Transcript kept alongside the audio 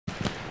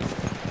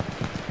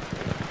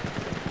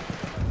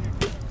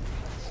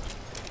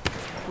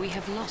We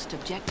have lost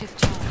objective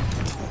Charlie.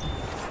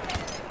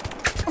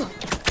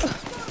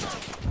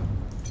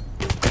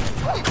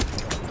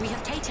 We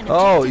have taken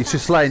oh, he's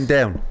just laying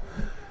down.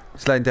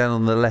 He's laying down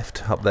on the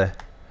left up there.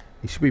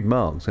 He should be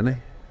marked, isn't he?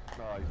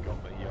 No, he's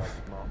got me. Yeah,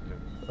 I marked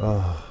him.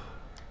 Oh.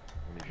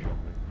 And he shot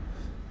me.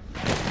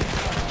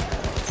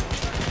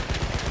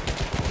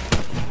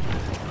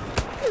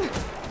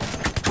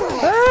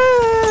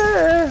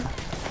 Ah!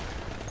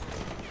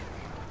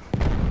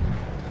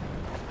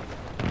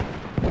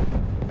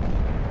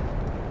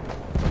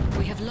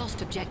 We have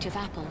lost objective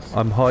apples.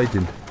 I'm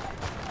hiding.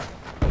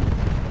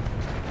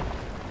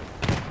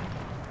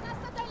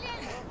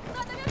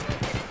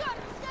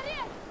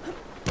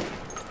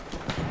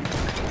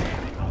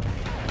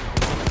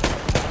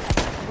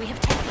 We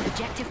have taken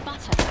objective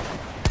butter.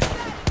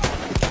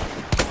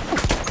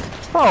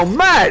 Oh,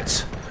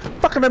 Matt!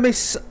 Fucking I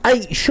miss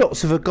 8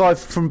 shots of a guy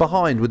from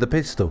behind with a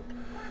pistol.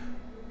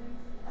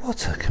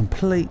 What a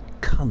complete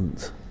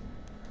cunt.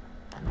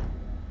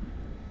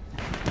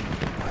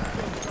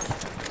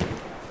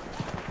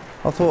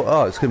 I thought,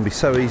 oh, it's going to be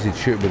so easy to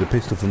shoot with a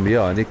pistol from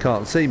behind. He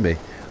can't see me.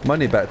 I'm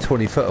only about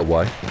 20 foot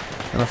away,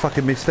 and I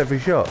fucking missed every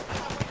shot.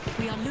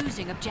 We are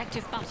losing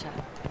objective butter.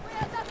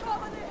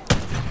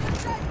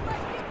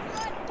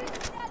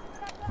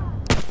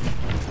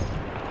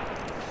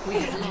 We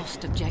have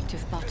lost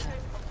objective butter.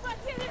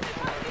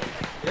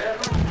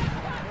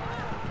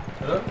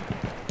 Hello?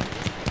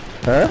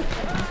 Huh?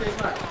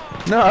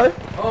 No.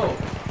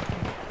 Oh.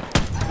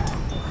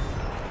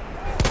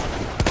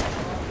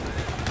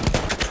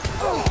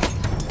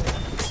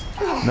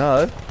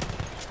 No.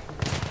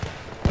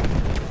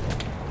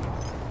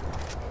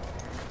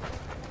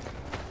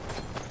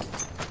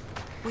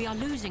 We are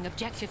losing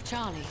objective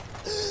Charlie.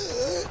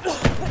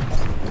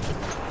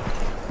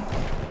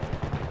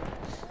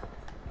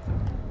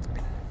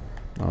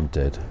 I'm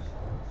dead.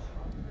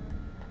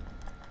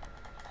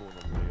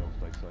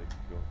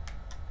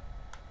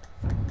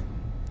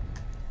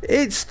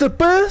 It's the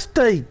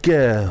birthday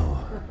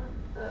girl.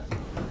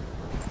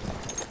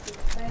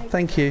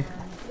 Thank you.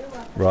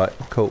 Right,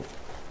 cool.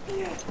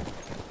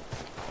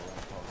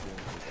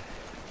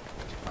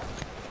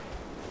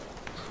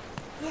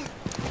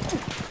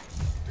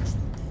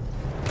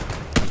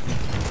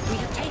 We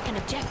have taken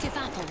objective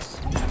apples.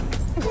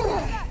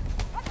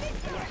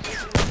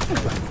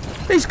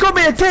 He's got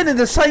me again in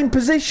the same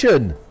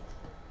position.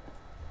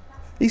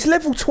 He's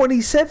level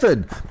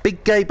 27.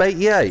 Big Gabe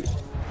 88.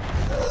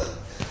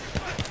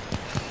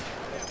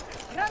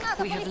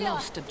 We have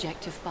lost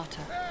objective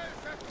butter.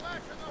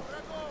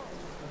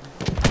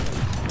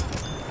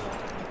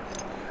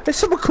 There's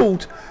someone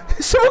called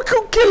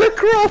Killer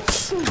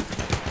Cross.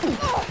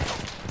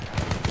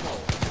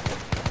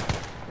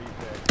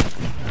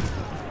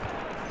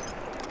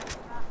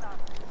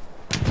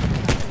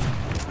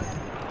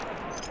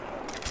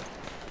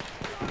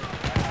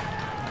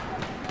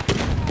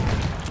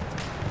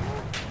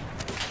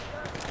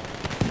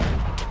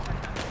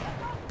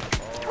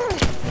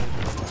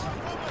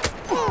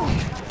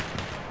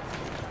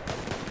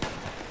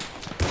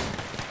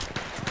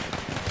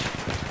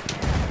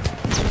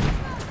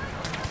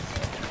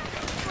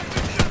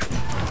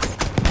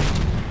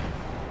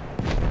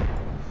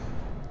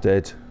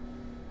 Dead.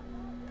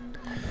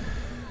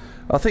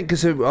 I think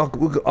because I've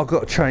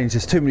got to change.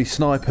 There's too many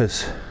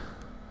snipers.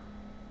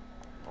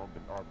 I've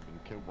been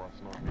killed by a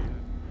sniper.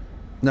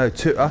 No,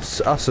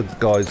 us are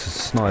guys are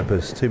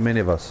snipers. Too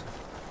many of us.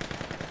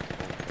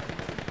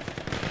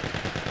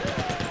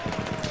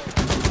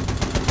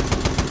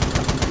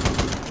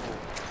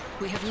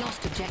 We have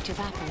lost objective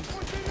apples.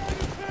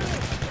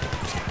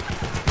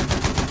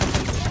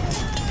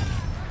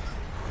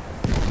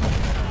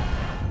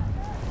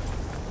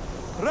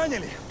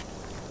 Ранили?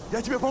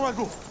 Я тебе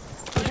помогу.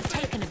 We have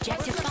taken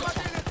objective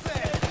butter.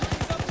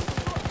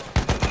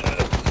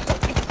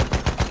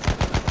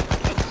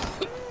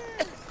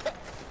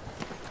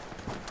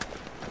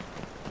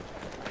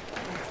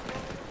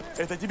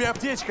 Это тебе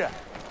аптечка.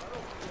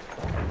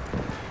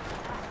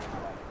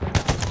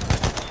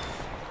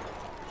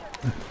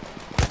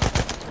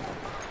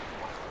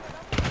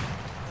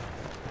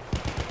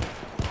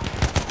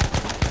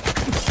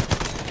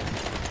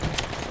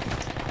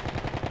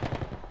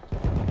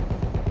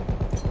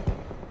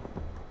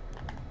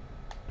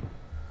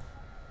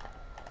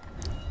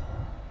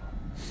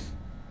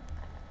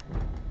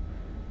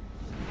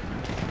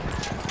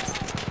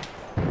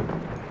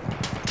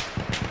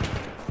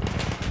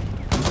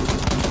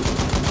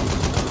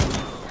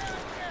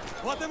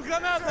 Вот им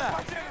граната!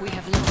 We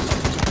have lost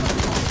objective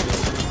butter.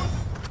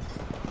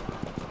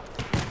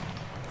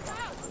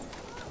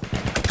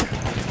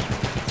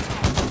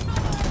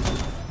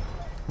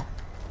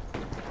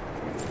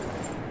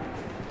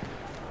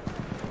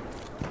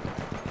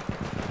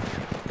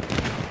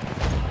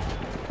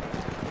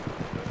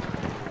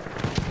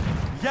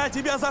 Я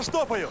тебя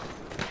заштопаю!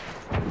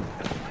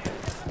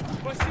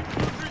 Спасибо,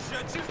 дружище,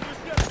 от чистого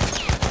сердца!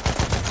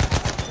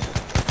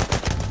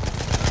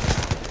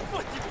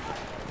 Вот тебе!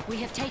 We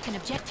have taken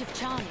objective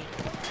Charlie.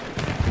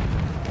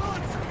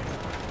 Ой, 5 сука!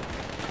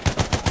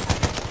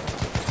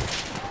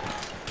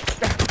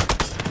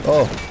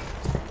 Oh.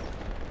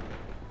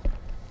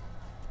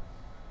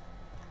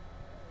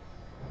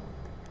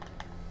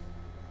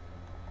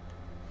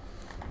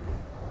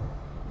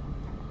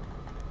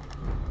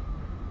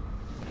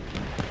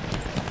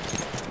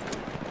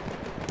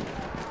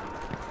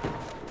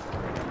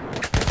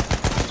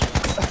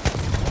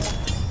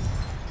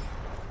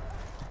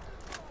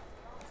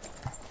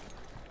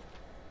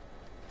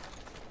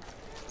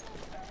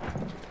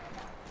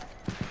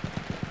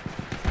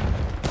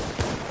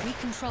 We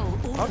control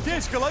all.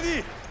 Аптечка,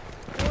 лови!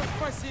 О,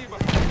 спасибо.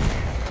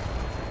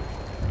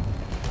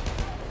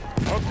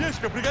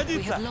 Аптечка We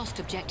пригодится! have lost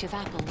objective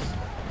apples.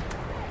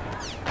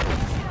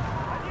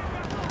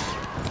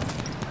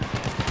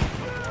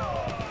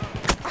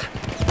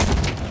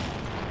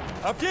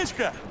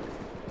 Аптечка!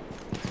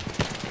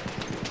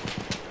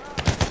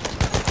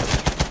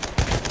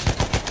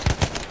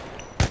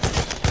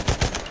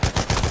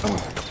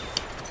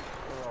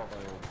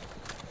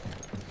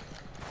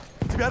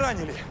 Тебя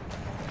ранили!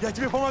 Я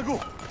тебе помогу!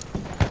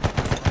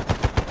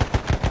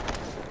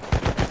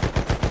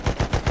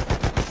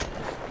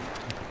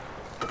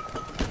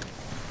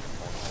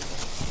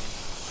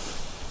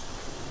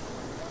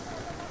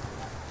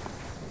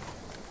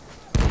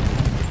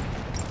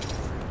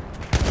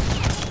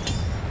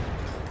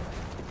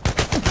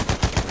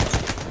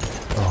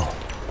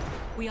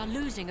 We are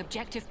losing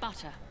objective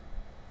butter.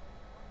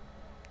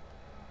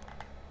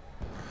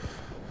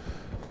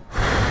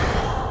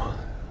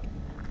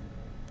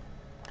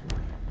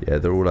 Yeah,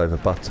 they're all over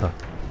butter.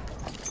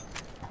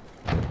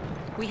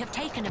 We have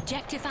taken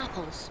objective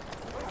apples.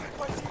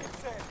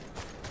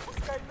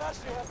 Пускай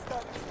наши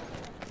останутся.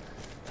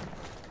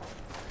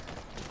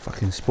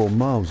 Fucking spawn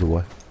miles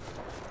away.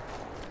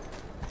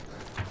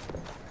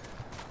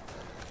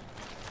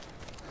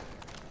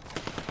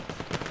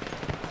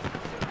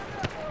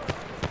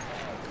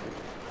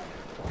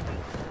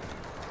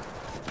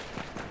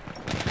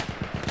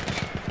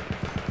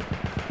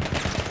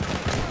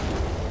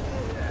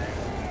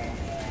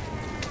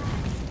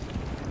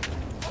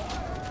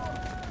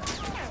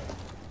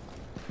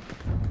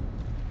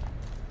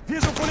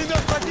 Вижу пулемет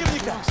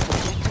противника! Lost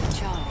objective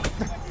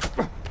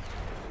Charlie.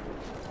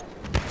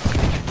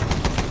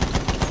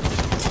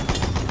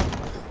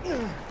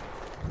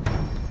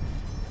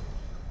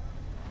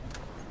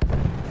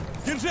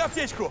 Держи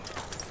аптечку!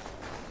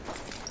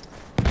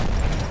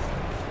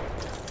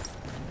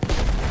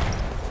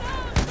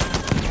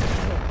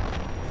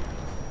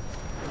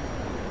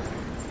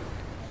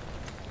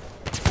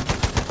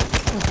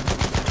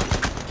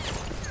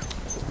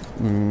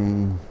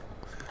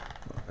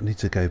 I need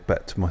to go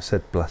back to my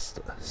said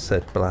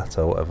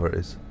blatter, whatever it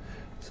is.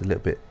 It's a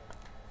little bit,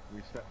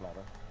 We step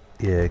ladder.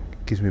 yeah,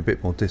 gives me a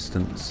bit more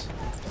distance.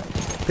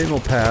 A bit more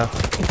power.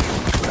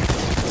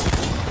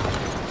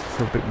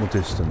 For a bit more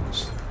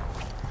distance.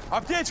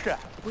 Аптечка!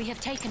 We have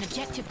taken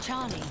objective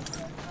Charlie.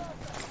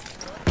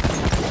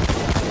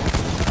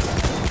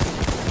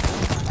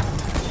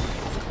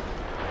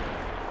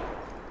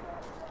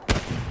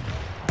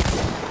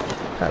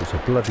 That was a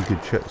bloody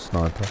good shot,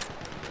 sniper.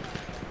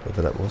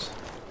 Whatever that was.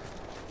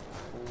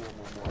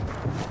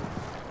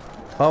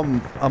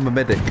 I'm a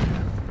medic.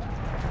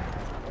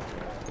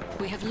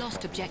 We have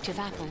lost objective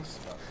apples.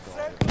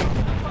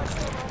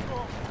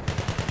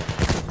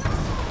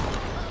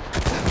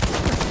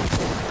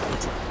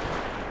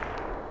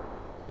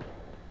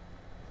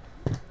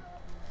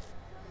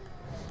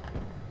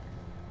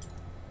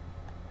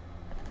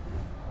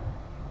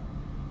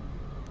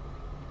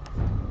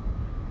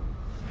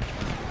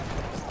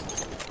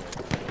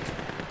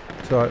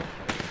 It's alright.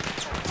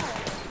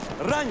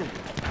 Ранен!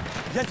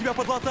 Я тебя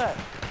подлатаю!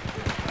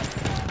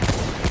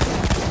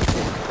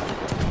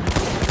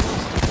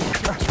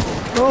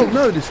 Oh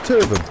no, there's two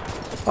of them.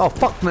 Oh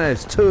fuck no,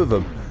 there's two of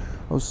them.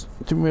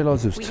 Didn't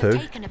realise there was We two.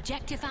 have taken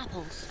objective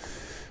apples.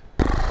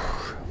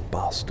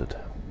 Bastard.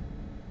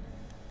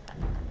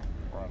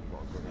 I've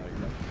got a grenade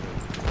left.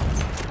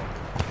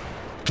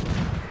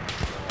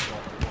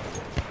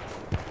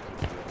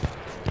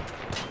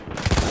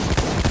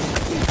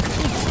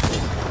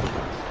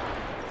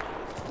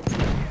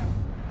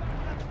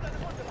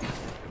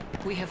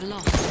 We have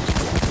lost.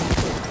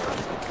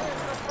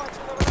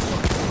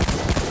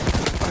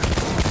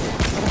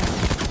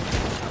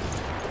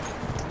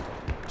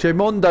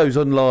 Mondo's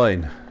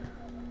online.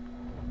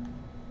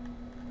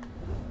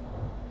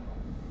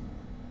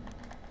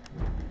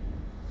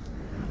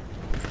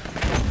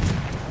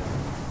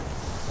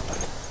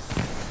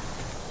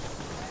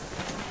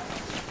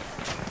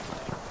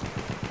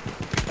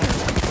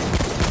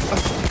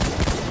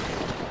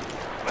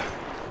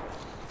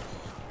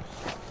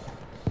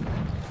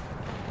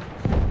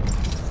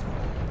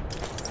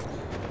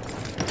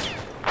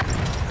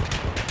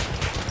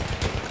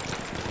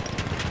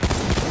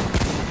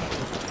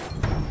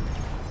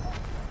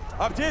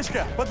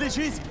 Аптечка!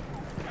 Подлечись!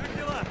 Как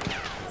дела?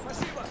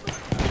 Спасибо!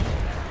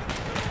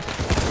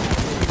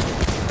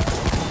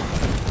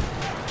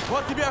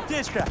 Вот тебе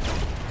аптечка!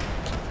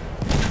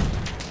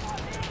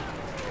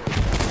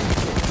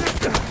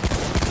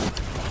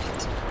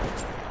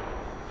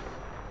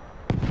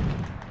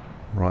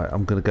 Right,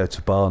 I'm gonna go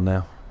to bar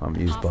now. I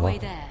haven't used bar. Halfway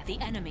there, the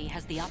enemy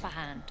has the upper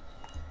hand.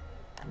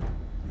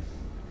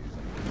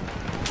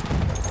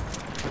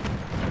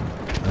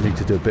 I need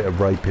to do a bit of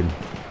raping.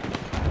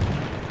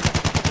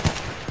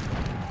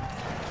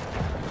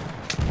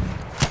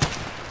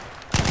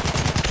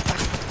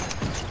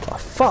 Oh,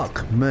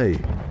 fuck me.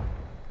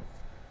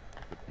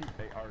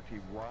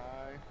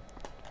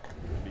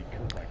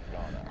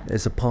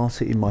 There's a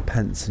party in my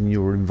pants and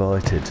you're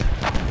invited.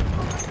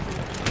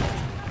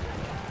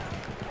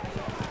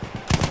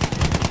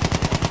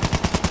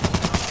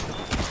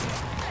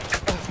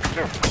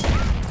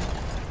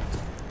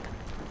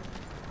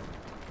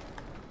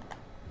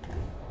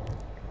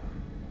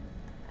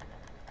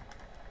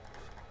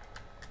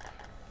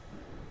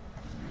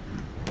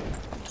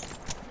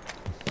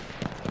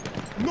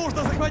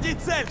 Нужно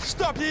захватить цель!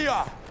 Чтоб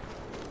ее!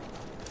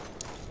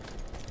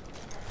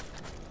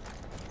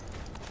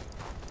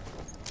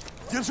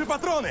 Держи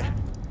патроны!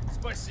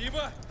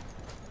 Спасибо.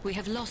 We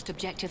have lost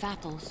objective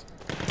apples.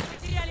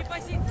 Потеряли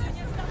позицию,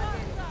 не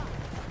сдаваться!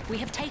 We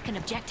have taken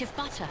objective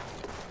butter.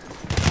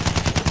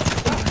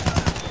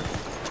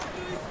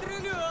 Ты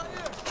стреляешь!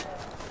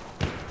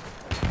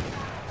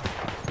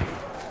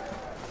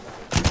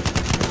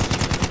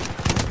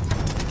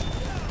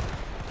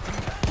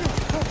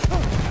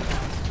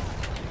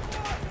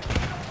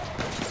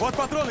 Вот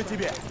патроны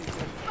тебе!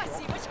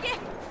 Спасибочки!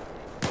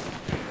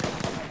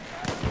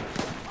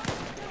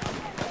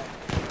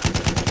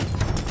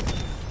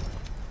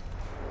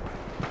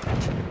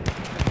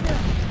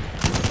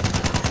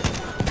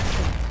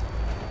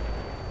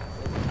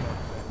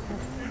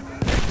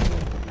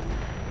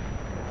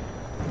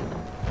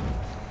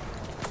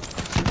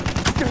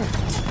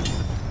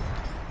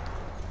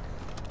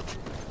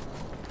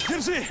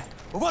 Держи!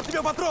 Вот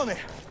тебе патроны!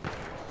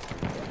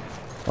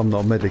 I'm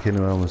not a medic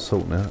anyway, I'm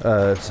assault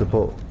now.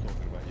 Support.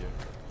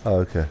 Oh,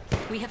 okay.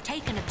 We have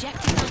taken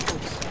objective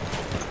apples.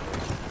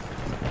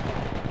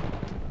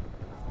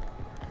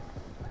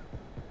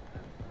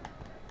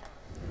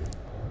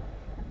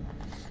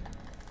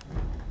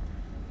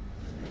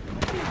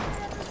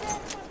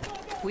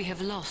 We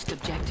have lost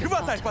objective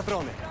Хватай butter.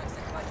 патроны!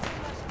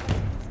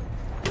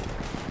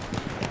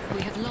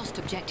 We have lost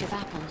objective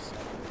apples.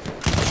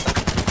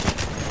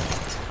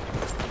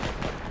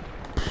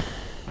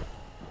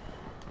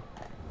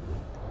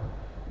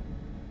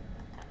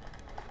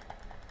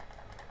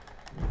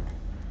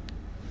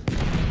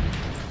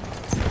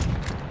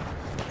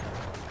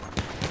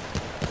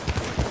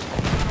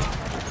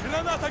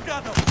 Граната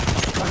гадов!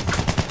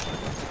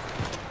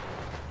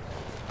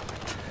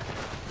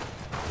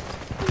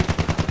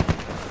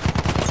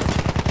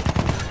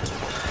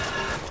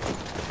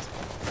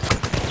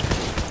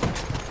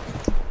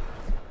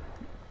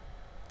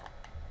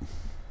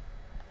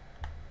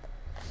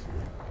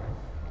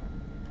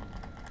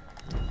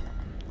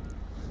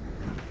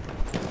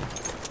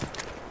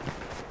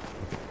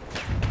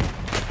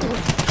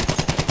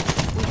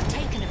 We have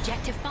taken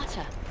objective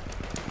butter.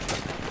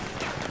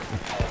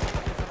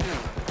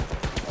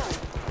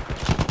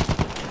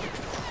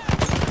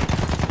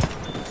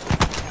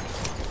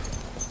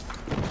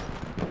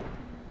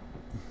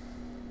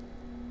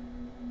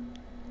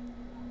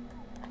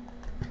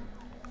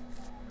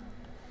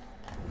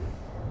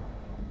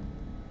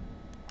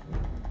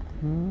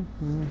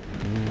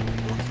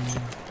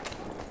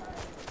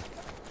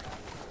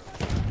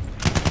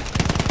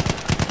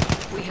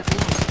 We have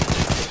lost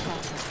objective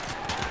butter.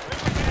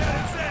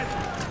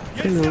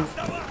 Hello.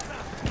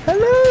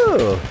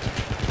 Hello!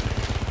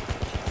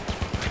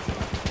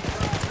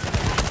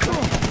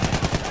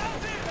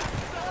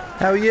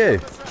 How are you?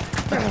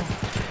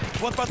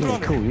 Вот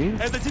патроны! cool, you?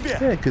 Это тебе!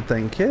 Yeah, good,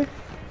 thank you.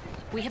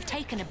 We have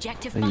taken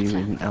objective Are you butter.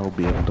 in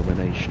Albion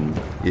domination?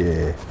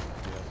 Yeah.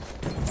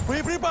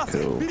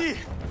 Боеприпасы! Cool. Бери!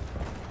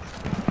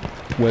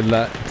 We're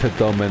like to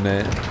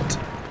dominate.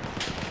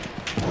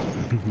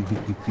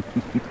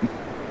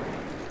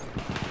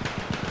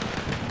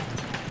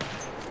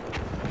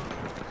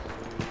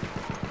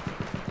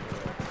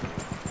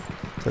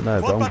 Don't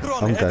know, but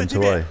I'm going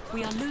to A.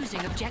 We are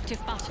losing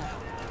objective butter.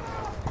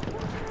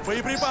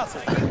 Боеприпасы!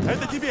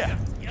 Это тебе!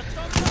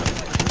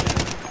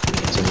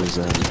 So is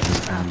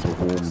Amber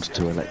warmed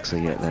to Alexa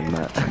yet then,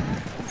 Matt?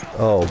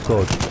 Oh,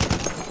 God.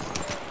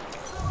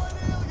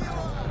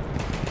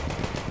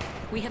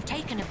 We have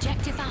taken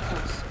objective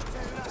apples.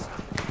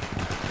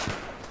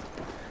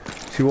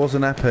 She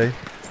wasn't happy.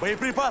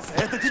 Боеприпасы!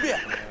 Это тебе!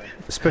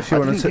 Especially I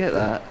when I didn't get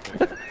that.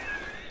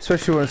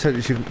 Especially when I said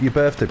it's your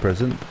birthday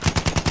present.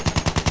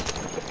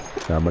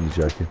 No, I'm only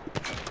joking.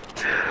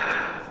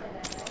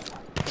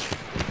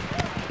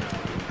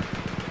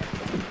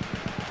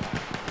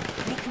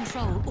 We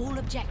control all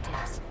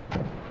objectives.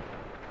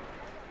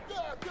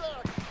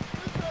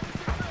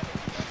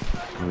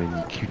 We're in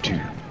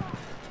Q2.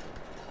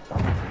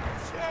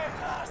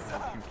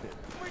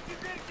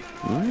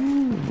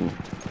 Ooh.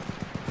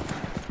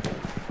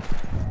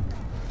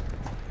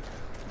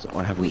 So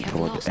I haven't We have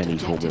tried lost any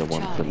objective Formula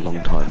 1 for a Charlie.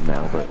 long time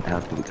now, but how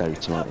did it go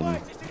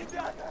tonight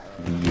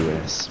in the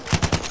US?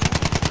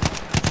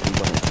 We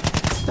won it.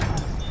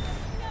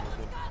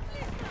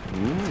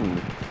 Ooh.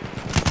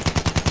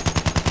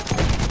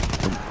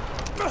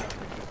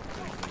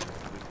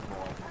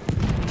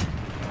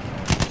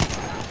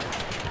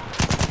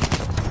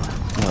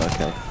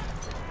 Okay.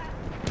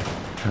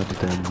 How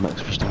did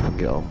Max Verstappen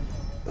get on?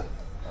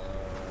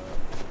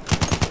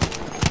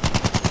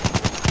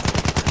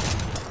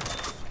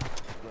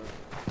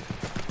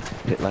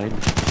 Pit lane.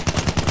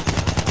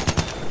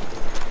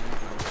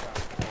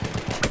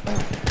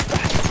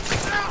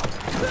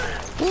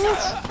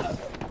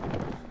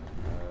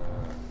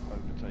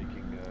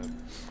 Overtaking,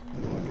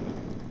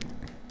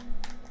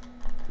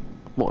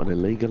 What, an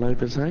illegal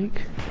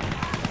overtake?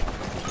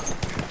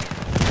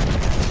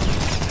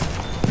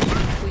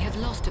 We have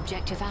lost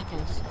objective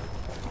apples.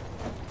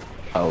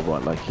 Oh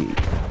right, like he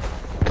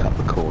cut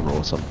the corner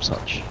or some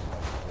such.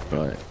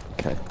 Right,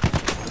 okay.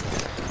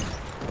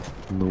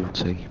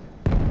 Naughty.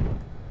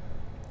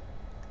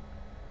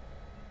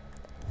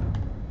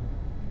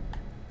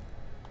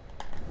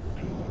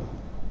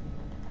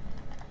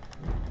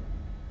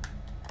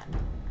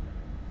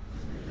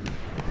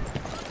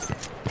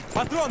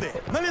 Патроны,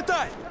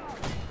 налетай!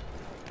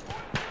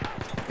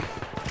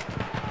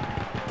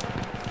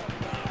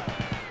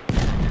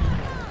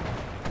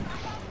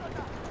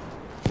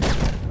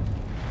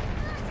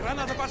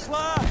 Граната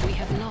пошла! We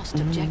have lost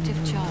objective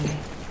Charlie.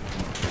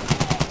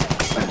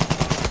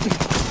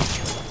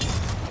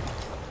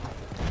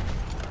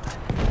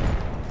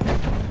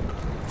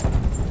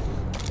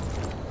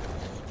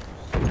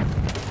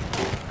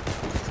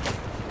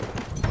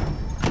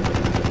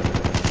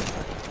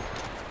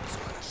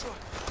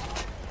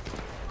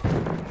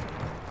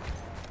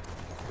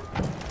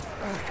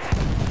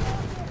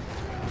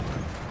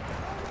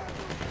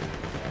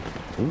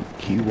 Ooh,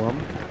 Q1.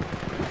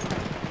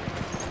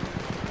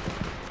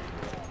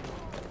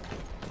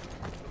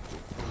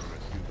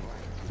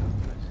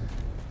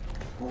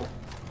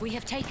 We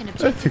have taken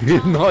objective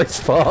Charlie. Nice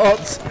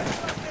farts.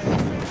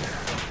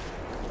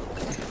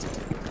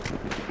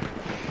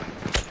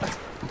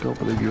 I can't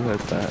believe you heard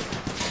that.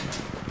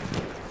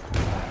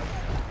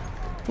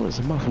 Well, it's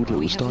a muffled little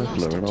We have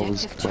lost stifler and I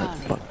was objective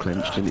Charlie. butt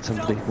clenched and it's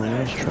underneath my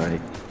ashtray.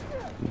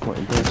 I'm quite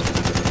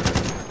impressed.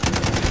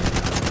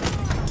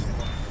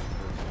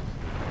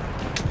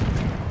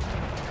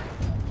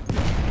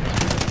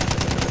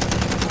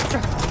 We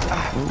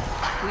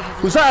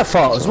have Was that a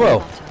fart as well?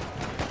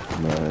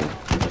 No.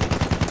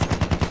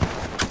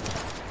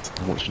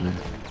 I'm watching a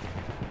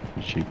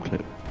YouTube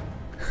clip.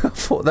 I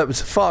thought that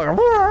was a fart.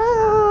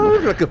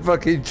 Like a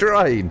fucking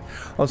train.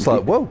 I was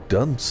like, well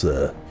done,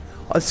 sir.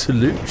 I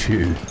salute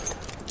you.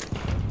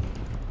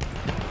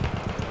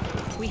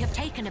 We have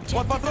taken Вот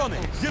objective патроны,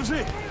 apples.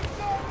 держи!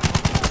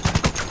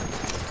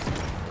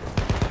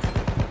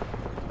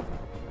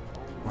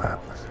 Wow.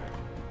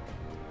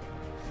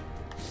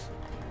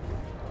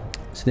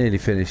 It's nearly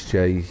finished,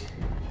 Jay.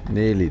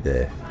 Nearly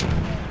there.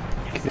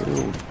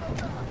 Killed.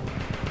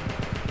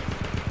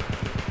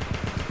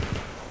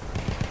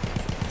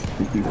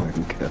 You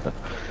wanker.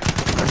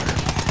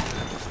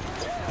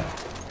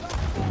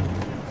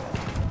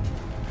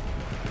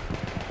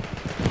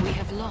 We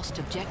have lost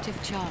objective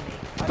Charlie.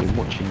 I've been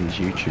watching these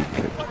YouTube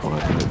clips by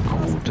a bloke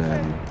called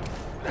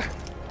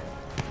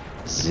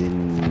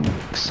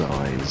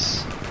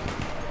Zinxize.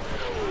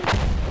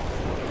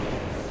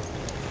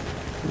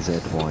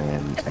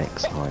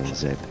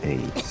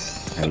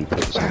 ZYNXIZE. And he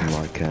puts on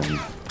like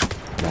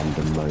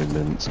random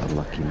moments,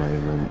 unlucky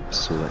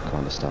moments, all that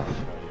kind of stuff.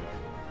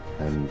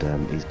 And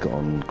he's got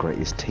on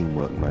greatest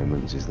teamwork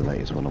moments is the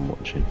latest one I'm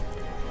watching.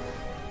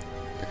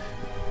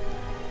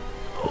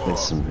 But there's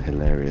some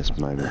hilarious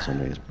moments on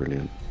there, it's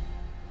brilliant.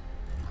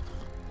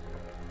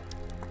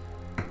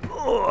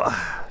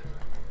 how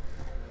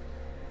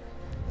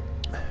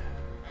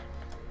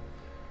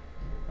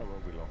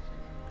well we lost.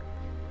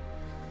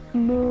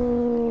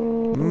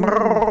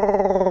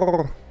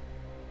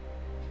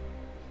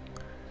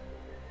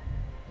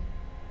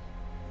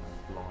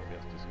 Blimey,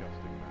 that's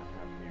disgusting, man.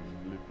 How can you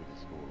live with a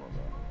score like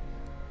that?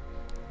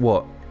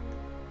 What?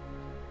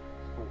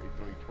 43-23 or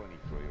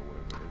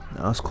whatever it is.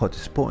 No, that's quite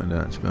disappointing,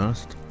 that, to be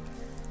honest.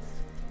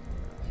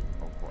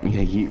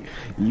 Yeah,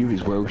 you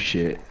as well,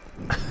 shit.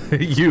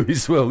 You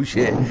as well,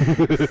 shit.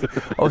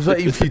 I was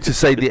waiting for you to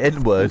say the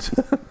N word.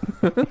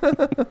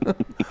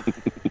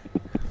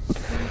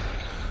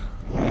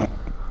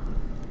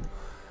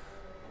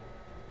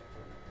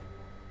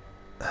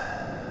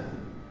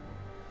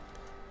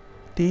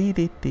 Ah,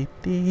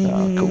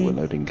 cool, a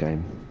loading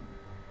game.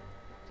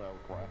 So I was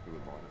quite happy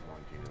with mine at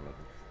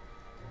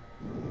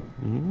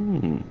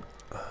 1911.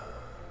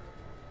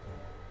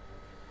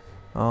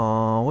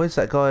 Oh, where's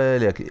that guy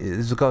earlier?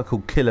 There's a guy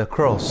called Killer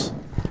Cross.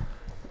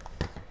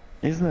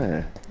 Is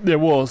there? There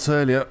was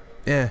earlier.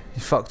 Yeah, he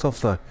fucked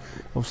off though.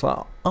 I was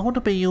like, I want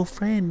to be your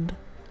friend.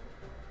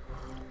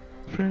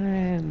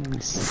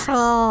 Friends.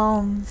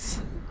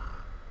 France.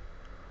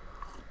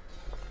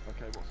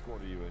 Okay, what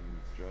squad are you in,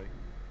 Jay?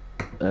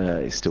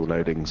 It's still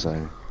loading,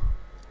 so.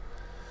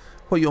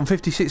 What, you on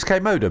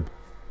 56k modem?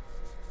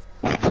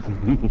 Well,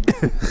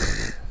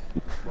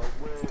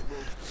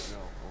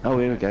 Oh,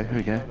 here we go, here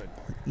we go.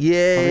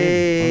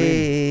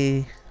 Yay!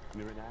 You're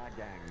in our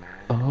gang, man.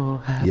 Oh,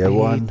 happy Yeah,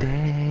 one.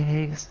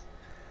 days.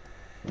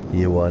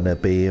 You wanna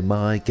be in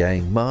my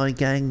gang, my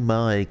gang,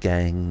 my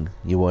gang.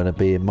 You wanna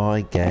be in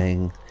my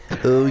gang.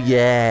 Oh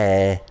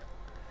yeah.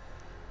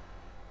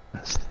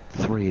 That's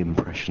 3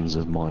 impressions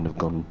of mine have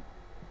gone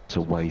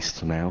to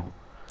waste now.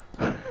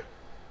 I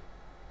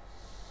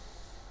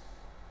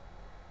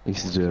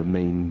used to do a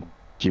mean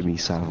Jimmy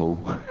Savile.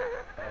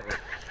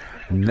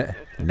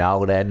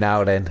 Now then.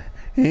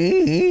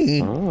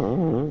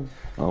 Oh,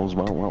 I was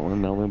about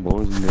one now then,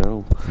 boys and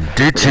girls.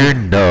 Did you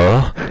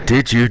know?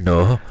 Did you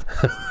know?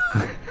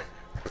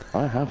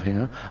 I have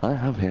here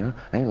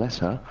a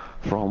letter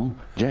from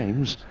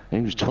James,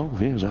 who's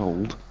 12 years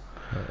old.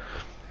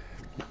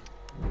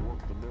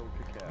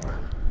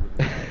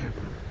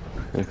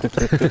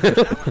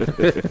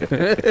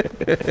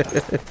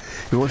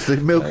 He wants to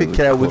milk a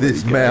cow with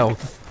his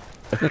mouth.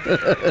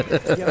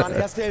 Hier ran,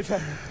 Erste Hilfe.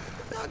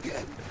 Danke.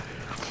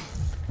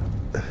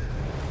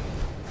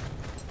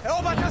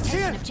 Erobert das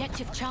Ziel!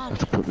 Objective I Charlie. have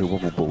to put my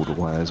wobble board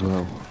away as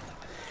well.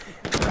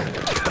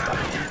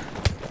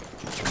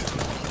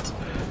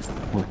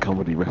 My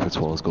comedy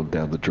repertoire's gone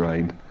down the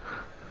drain.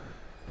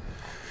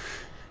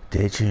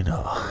 Did you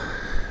know?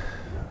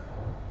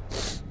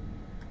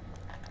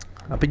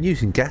 I've been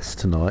using gas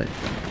tonight.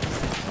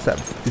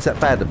 Is that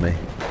bad of me?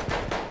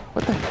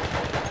 What the?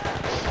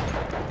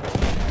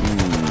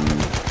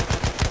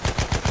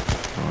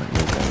 Right,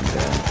 you're going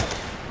down.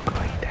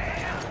 Going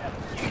down.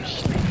 You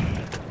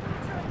slag.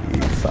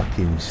 You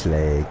fucking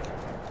slag.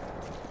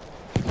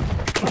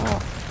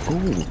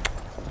 Ooh,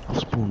 I've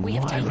spawned We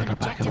have right over taken the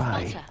back of objective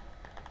A. butter.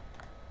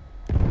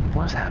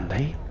 What's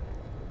handy?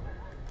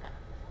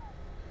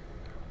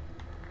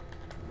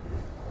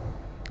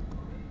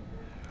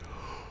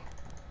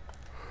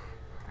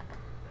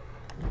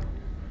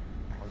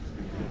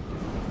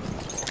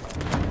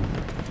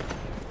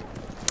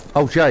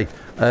 Oh, Jay,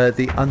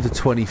 the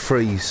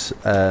under-23s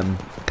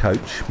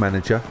coach,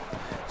 manager,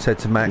 said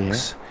to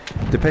Max,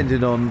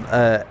 depending on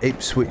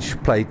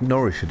Ipswich played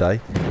Norwich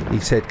today, he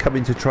said, come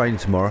into training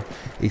tomorrow.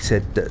 He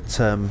said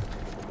that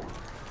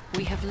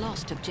We have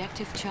lost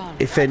objective Charlie.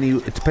 if any,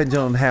 depending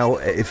on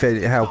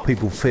how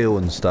people feel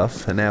and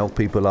stuff, and how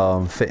people are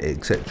and fit,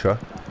 etc.,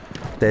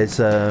 there's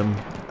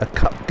a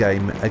cup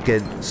game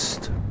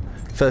against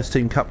first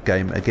team cup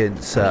game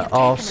against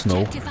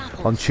Arsenal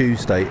on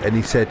Tuesday, and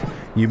he said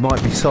you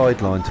might be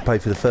sidelined to play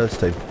for the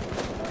first team.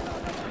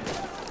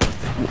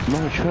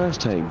 Norwich first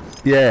team.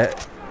 Yeah,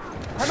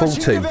 full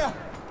team.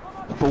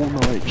 Full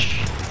Norwich.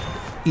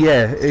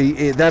 Yeah,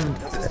 they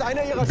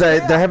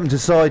haven't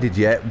decided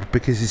yet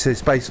because he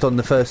says based on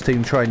the first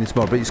team training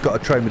tomorrow, but he's got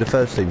to train with the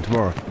first team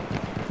tomorrow.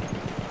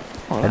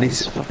 Oh, And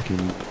he's he's-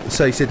 fucking.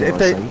 So he said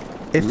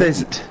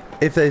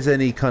if there's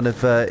any kind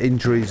of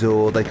injuries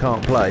or they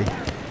can't play,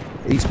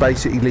 he's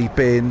basically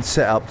being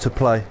set up to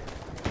play.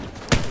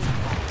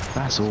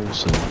 That's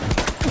awesome.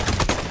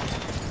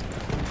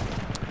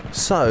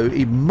 So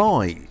he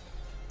might,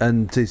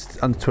 and his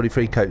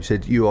under-23 coach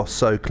said, you are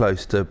so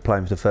close to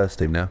playing for the first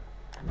team now.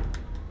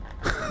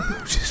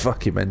 Which is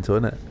fucking mental,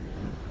 isn't it?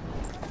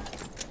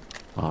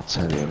 I'll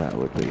tell you, that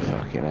would be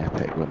fucking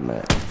epic, wouldn't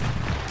it?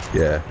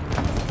 Yeah.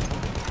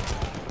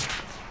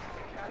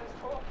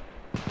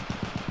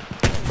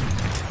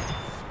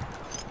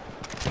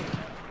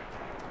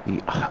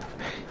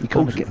 You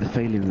kind of get the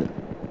feeling that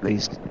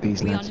these We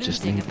are lads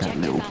just losing need that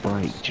objective little apples.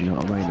 break. Do you know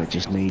what I mean? They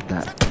just need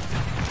that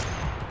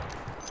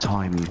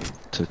time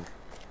to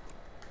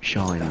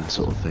shine,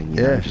 sort of thing.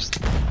 You know? Yeah. Just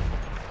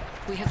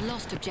We have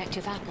lost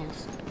objective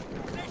apples.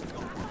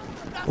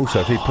 Also,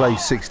 if he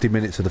plays 60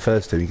 minutes of the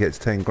first team, he gets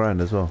 10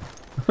 grand as well.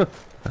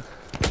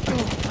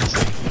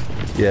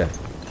 Yeah.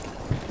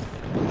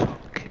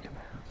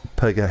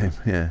 Per game,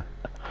 yeah.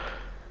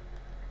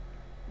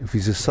 If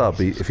he's a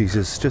sub, if he's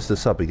just a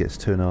sub, he gets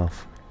 2.5.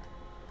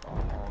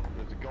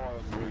 There's a guy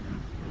on the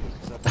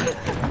roof.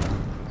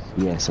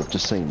 yes, I've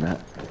just seen that.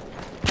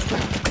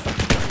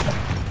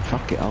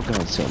 Fuck it, I'll go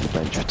and sit on the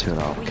bench for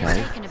We have 2.5k.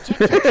 taken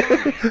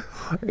objective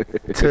Charlie.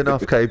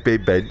 2.5k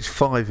big bench,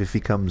 5 if he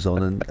comes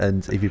on,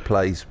 and if he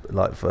plays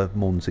like for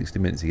more than 60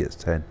 minutes, he gets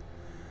 10.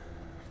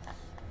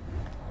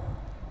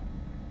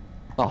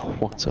 Oh,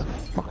 what a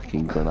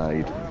fucking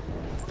grenade!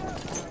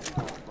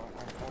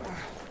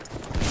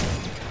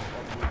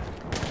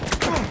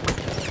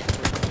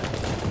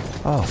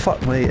 Oh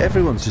fuck me!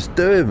 Everyone's just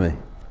doing me.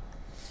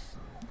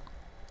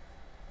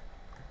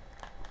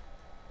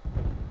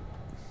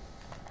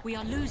 We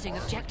are losing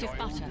objective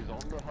butter.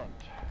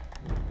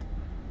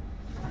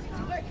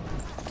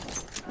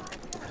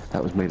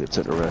 That was me that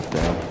took the roof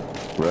down.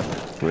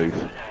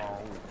 Roof.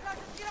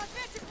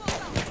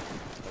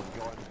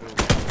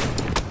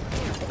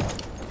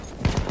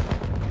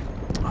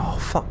 Oh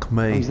fuck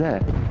me! He's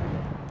there.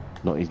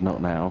 No, he's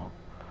not now.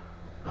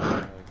 I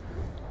got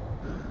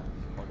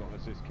an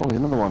assist. Oh, there's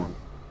another one.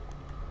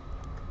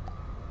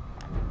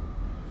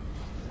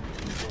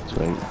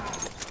 Sweet.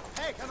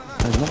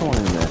 There's another one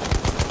in there.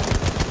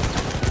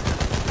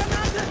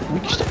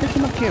 Would you stop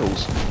making my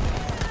kills?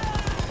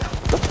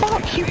 The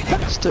fuck, you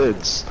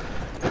bastards!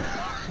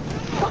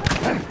 Fuck.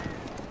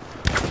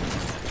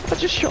 I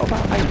just shot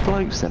about 8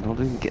 blokes then, I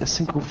didn't get a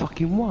single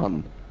fucking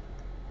one.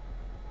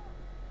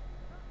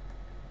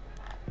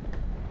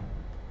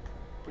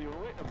 Well, you were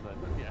with them then,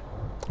 didn't you?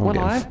 Well,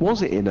 I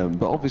was it in them,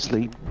 but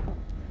obviously...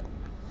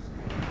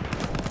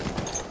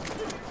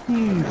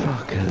 You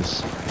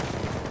fuckers.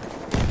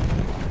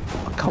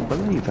 I can't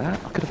believe that.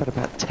 I could have had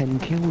about 10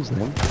 kills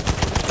then.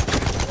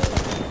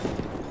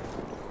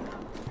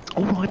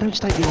 Alright, don't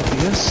state the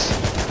obvious.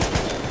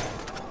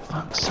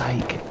 Fuck's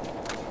sake.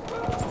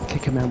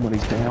 Kick a man when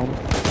he's down.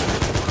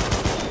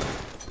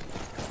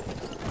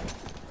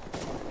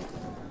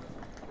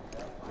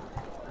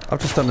 I've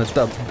just done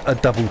a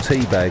double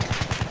teabag.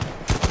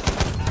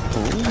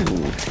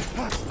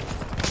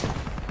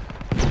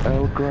 Ooh.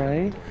 Earl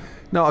Grey.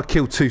 No, I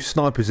killed 2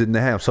 snipers in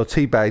the house. I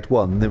teabagged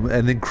one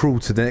and then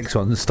crawled to the next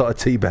one and started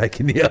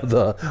teabagging the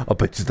other. I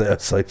bet you they're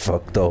so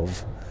fucked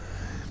off.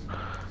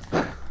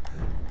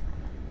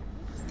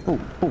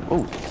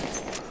 Oh.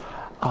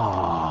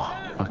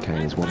 Ah, okay,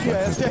 there's one Hier,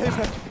 er ist der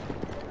Hilfe.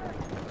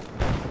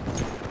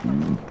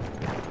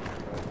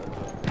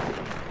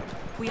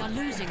 We are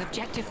losing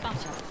objective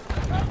butter.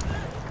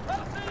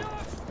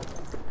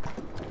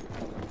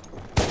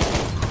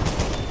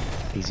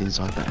 He's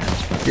inside that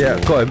house. Back Yeah,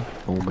 there, got him.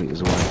 4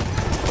 metres away.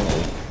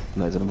 Oh,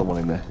 no, there's another one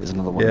in there. There's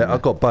another one in Yeah, there. I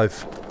got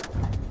both.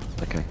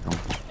 Okay, I'm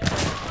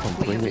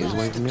We 3 have metres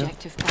away lost from you.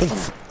 objective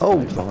butter.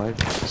 Oh, 5,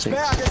 6,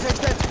 Berg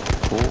gesichtet.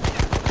 4,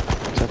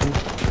 7.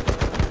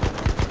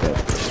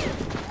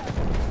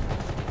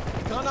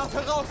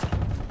 Granate raus.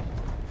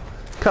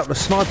 couple of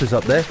snipers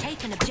up there.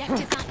 Taken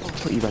objective apples.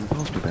 But you ran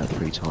past me about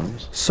 3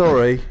 times.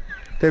 Sorry.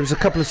 There was a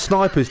couple of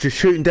snipers just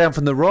shooting down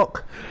from the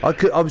rock.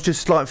 I was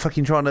just like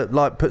fucking trying to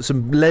like put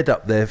some lead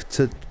up there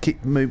to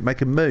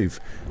make a move,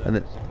 and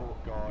it,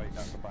 Support guy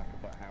at the back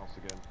of that house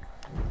again.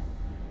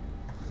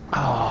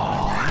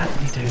 Oh, how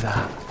did he do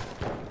that?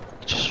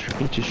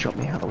 He just shot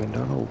me out the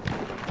window and all.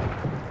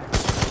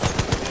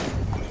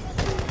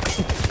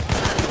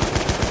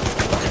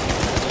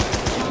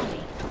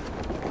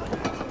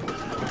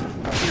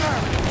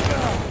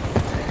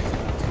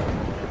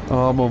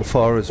 oh, I'm on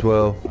fire as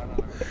well.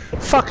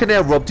 Fucking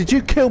hell, Rob, did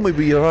you kill me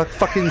with your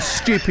fucking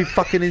stupid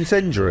fucking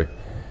incendiary?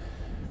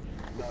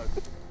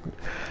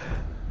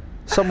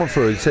 Someone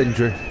threw an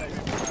incendiary.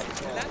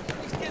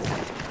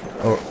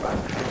 Oh,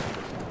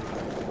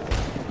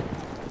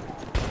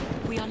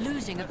 We are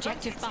losing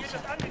objective butter.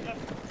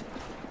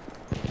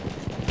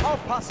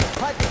 Aufpassen.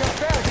 Feindlicher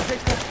Berg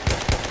gesichtet.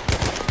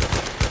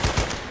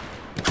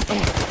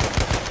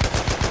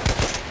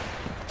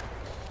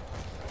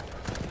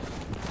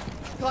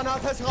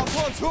 Granate ist raus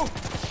vor und zu. We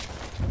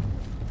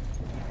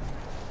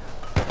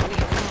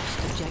have lost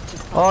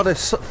objective butter. oh,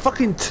 there's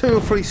fucking 2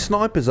 or 3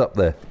 snipers up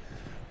there.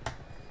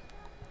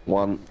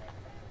 1.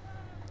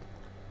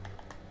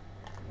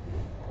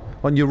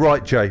 On your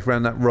right, Jay,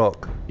 round that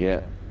rock.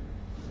 Yeah.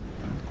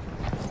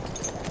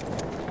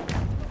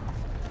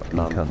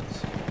 None.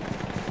 Cunts.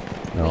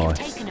 We have Nice.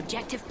 taken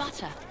objective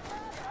butter.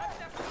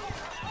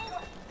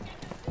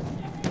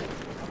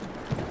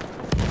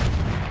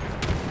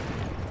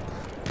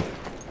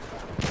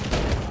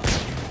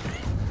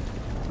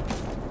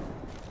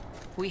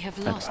 We have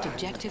lost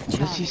objective What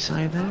does he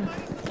Charlie. say there?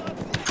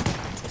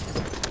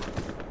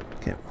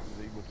 Okay.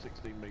 He was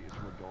 16 metres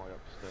from a guy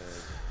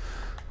upstairs.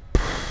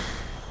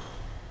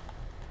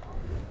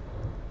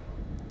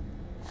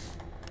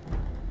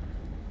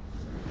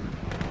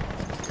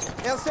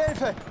 Erste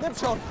Hilfe. Nimm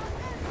schon.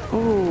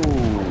 Ooh.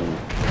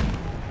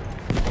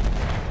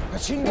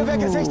 Maschinengewehr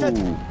gesichtet.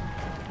 Ooh.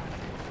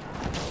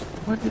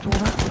 Where did all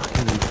that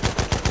fucking...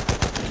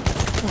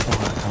 Where did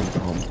that come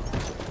from?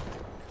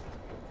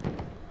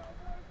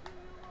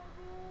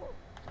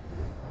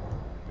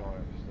 Guy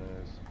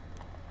upstairs.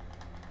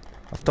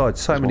 I've died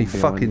so many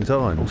There's one fucking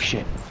behind. Oh times.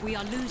 shit. We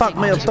are losing Fuck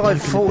me, I've objective died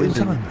There's a 14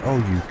 building. times. Oh,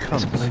 you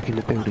There's a cunt. bloke in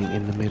the building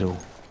in the middle.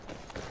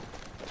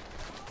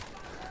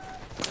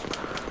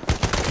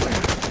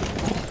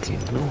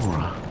 Fucking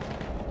Laura.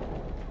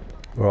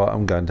 Right,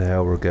 I'm going to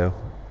hell, Rigel.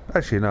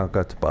 Actually, no, I'll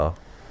go to bar.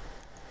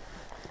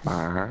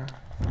 Bar.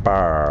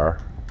 Bar.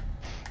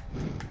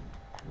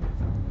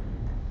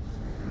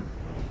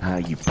 Ah,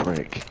 you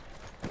prick.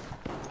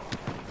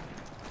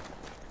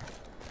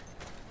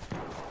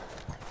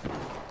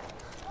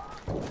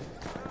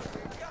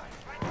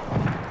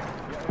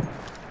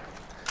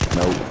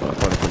 No, I've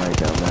got a grenade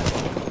down there.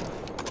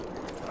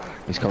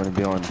 He's coming in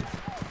behind.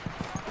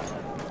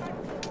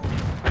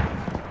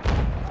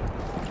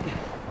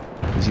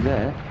 Is he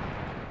there?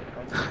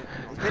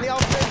 Bin ich auf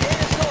den Weg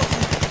gestoßen.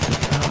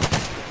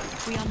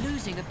 We are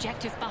losing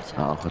objective butter.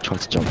 Oh, I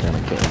tried to jump down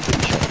and get him, but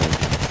he shot me.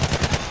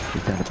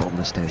 He's down the bottom of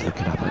the stairs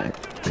looking up at it.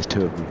 There's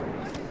 2 of them. We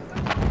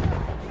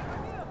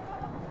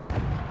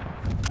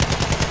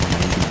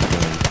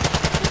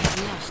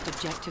have lost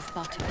objective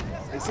butter.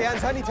 Ich sehe einen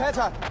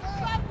Sanitäter.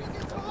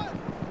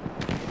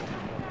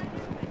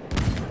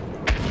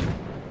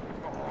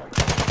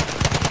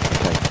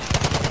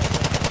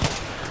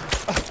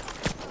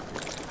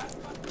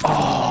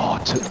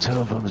 Oh, two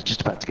of them. I was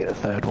just about to get the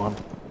 3rd one.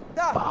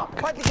 Da. Fuck.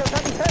 Feindlicher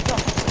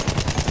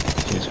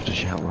Sanitäter. Cheers for the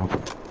shout, Rob.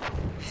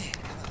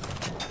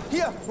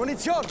 Hier,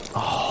 Munition!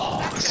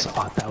 Oh,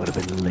 that would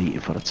have been elite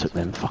if I'd have took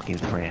them fucking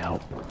 3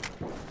 out.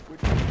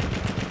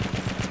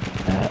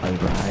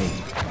 Over A.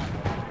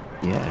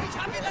 Yeah.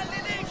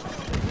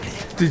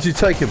 Did you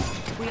take him?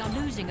 We are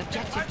losing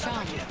objective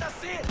Charlie.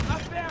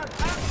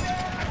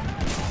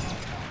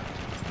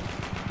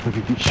 Look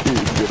at you shooting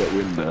through that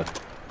window.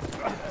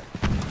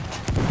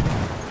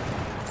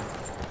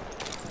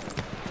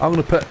 I'm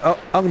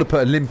gonna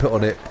put a limpet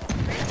on it.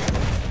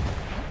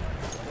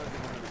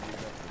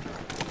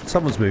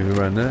 Someone's moving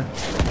around there.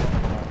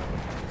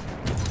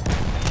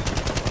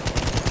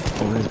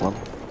 Oh, there's one.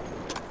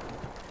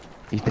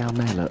 He's down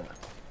there, look.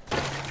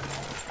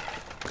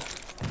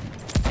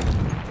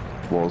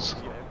 Was.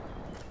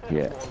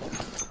 Yeah.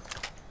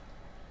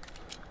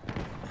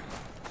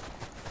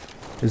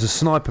 There's a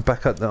sniper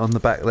back up there on the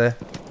back there.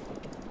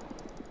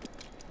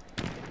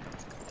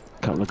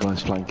 Couple of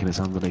guys flanking us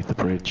underneath the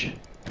bridge.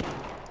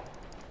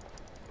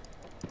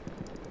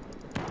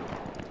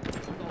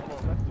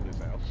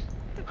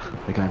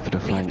 They're going for the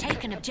We have flank.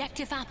 taken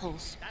objective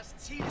apples. Das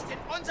Ziel ist in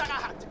unserer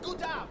Hand.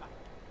 Gute Arbeit.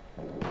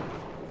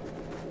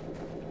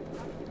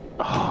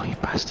 Oh, you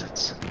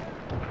bastards.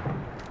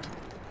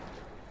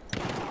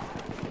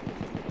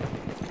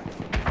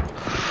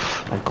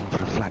 They've gone for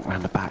the flank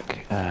round the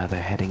back.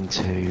 They're heading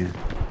to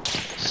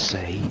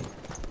C.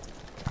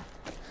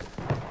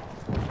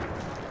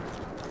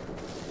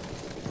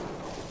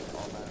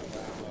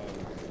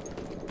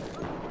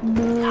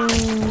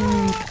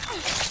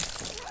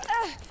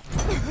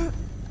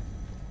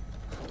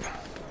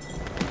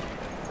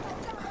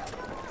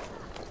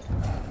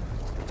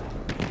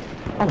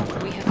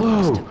 We have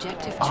lost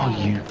objective Oh,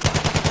 Charlie. you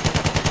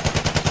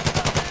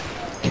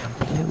camp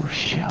a little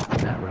shit up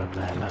in that room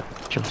there, look.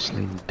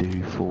 Jocelyn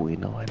Do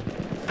 49.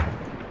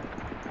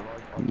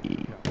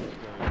 Yeah.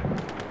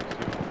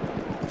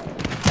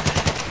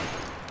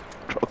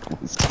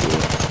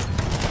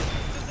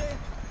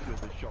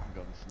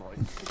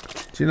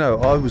 Do you know,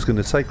 I was going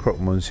to say Croque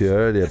Monsieur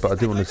earlier, but I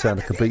didn't want to sound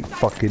a complete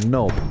fucking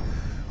knob.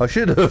 I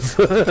should have.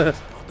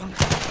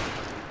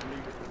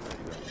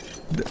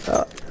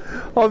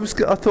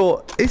 I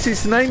thought, is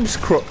his name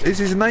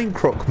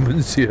Croque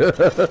Monsieur?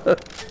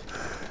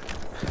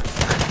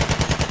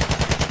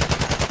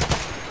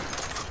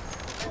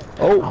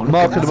 Oh,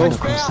 marking them off.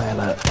 Across there,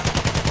 look.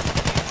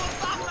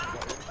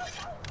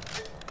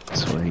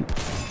 Sweet.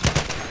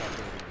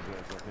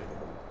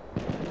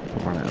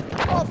 Run out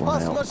of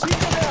one Aufpassen, out.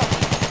 Maschinengewehr!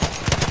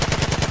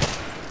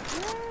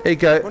 Here you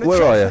go.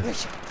 Where are you? Do you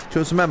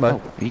want some ammo?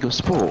 Oh, you got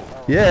support?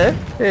 Yeah,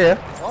 here.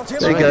 Braucht There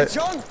jemand you go.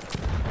 Munition?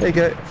 There you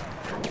go.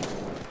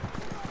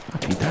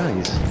 Happy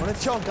days.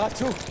 Munition, greif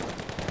zu!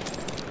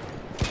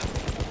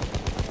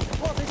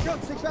 Vorsicht,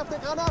 Jungs, ich werf eine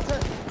Granate!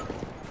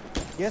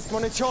 Hier ist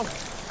Munition!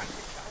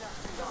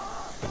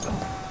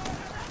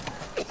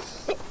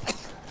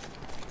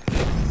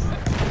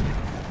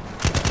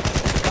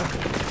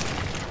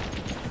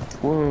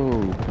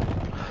 Whoa.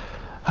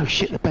 Oh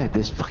shit, the bed.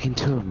 There's fucking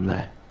 2 of them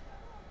there.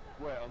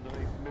 Where?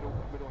 Underneath middle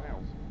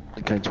house?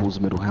 They're going towards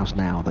the middle house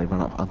now. They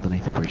run up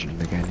underneath the bridge and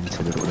they're going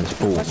into the middle. There's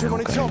 4 now going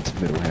into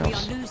the middle We are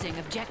house. losing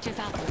objective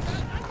apples.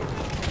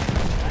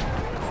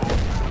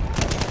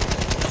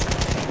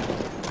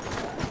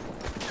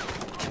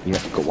 Yeah,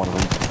 got one of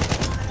them.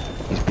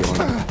 He's behind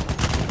them.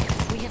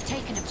 We have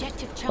taken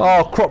objective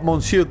Charlie. Oh, Croque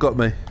Monsieur got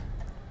me.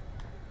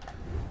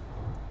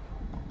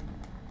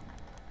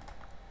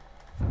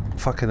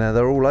 Fucking hell,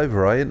 they're all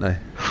over, ain't they?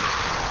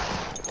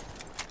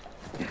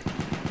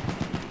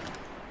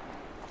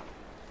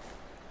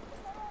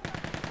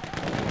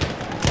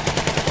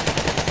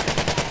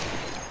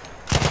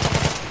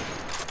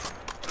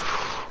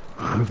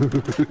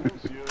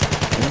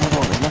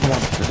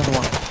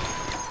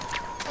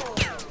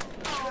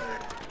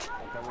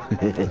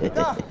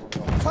 Da!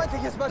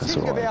 Feindliches That's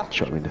Maschinengewehr! alright.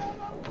 Shot him in the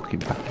fucking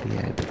back of the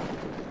head.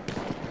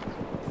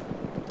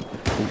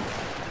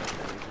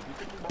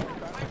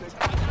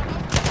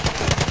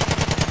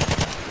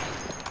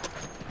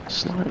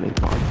 Slightly,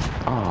 but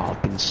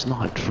I've been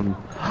sniped from.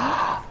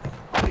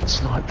 I've been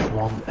sniped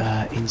from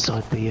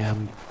inside the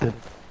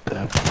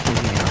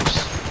thingy house.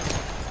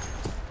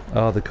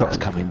 Oh, the That's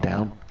cop. coming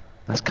down.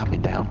 That's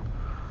coming down.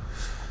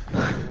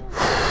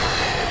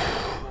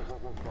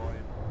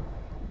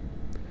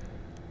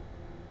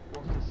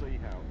 What's the sea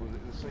house? Was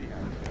it the sea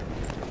house?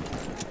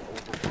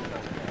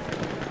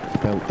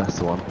 Belt, that's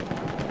the one.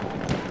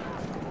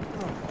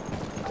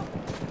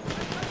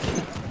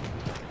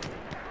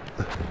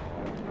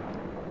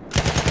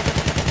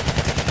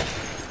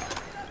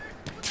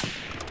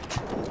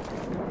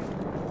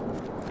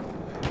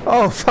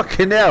 Oh,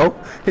 fucking hell.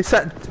 Is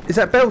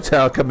that bell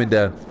tower coming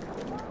down?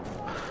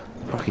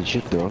 Fucking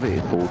should do. I've hit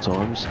it 4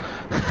 times.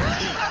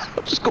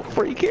 I've just got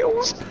 3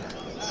 kills. There's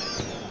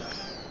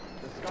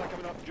a guy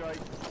coming up, Jay.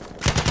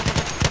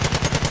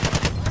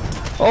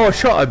 Oh, I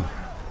shot him.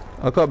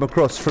 I got him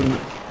across from...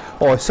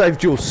 Oh, I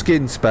saved your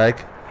skin,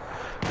 Spag.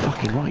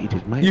 Fucking right you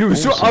did, mate. You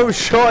was, Awesome. I was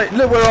shot.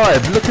 Look where I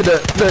am. Look at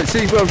it. Look,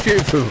 see where I'm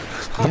shooting from.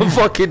 I'm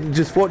fucking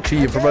just watching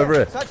you from over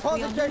here. Seid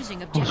We are vorsichtig!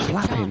 losing I was objective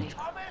flapping.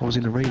 Charlie. I was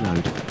in a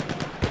reload.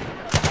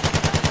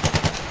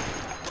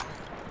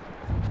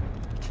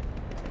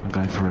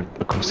 going for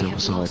across the We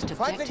other have lost side.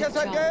 objective Feindliches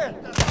Charlie. MG!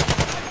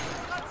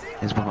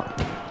 There's one up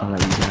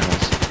Elaine's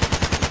house.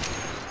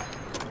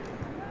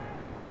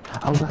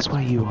 Oh, that's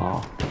where you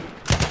are.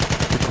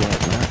 Good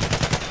work, man.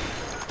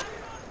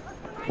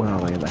 Where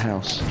are they? In the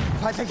house?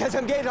 Feindliches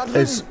MG, da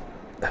There's,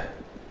 drüben!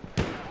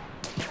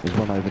 There's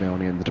one over there on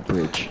the end of the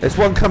bridge. there's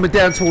one coming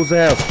down towards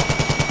the house.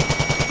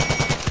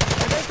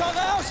 Bewegt eure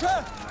Arsch!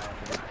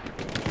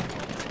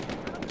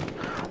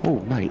 Oh,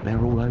 mate,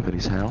 they're all over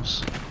this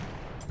house.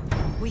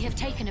 We have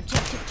taken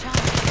objective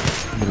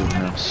Charlie. Middle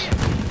house.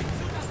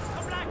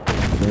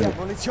 Hier,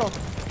 Munition!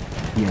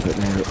 Yeah, but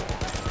they're...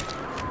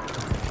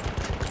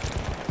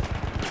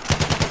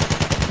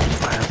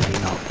 How did he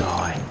not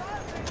die?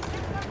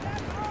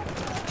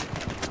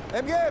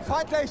 MG,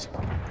 feindlich!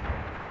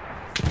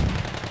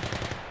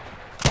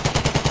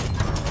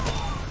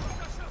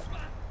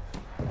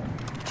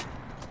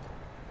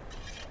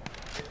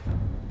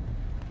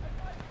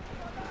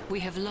 We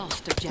have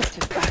lost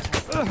objective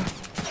butter.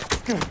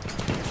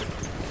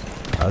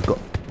 I got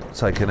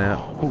taken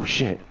out. Oh,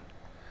 shit.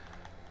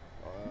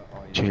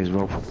 Cheers,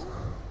 Rob.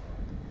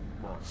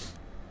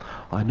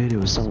 I knew there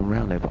was someone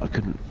around there, but I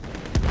couldn't...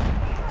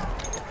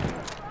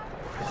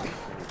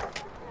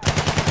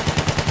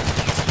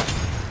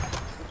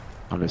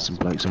 Oh, there's some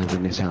blokes over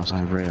in this house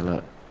over here,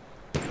 look.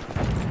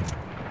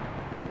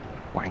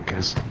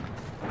 Wankers.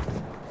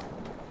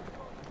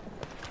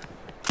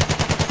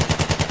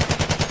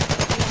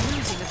 We're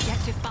losing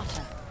objective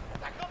butter.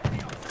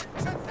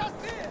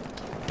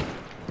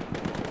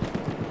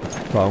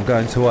 Right, I'm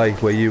going to A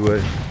where you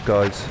were,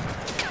 guys.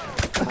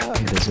 Yeah,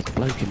 there's a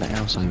bloke in the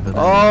house over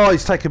there. Oh,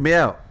 he's taken me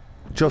out.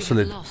 We have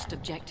Jocelyn. lost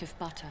objective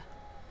butter.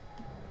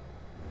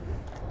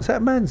 Is that a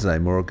man's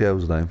name or a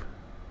girl's name?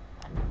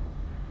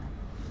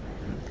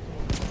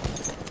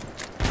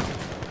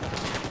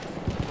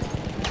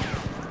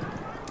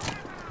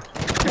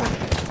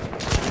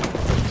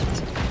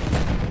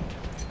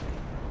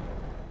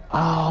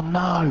 Oh,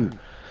 no!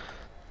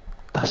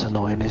 That's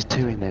annoying. There's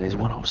two in there. There's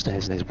one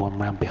upstairs and there's one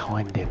round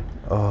behind him.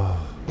 Oh,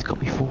 He's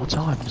got me 4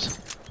 times.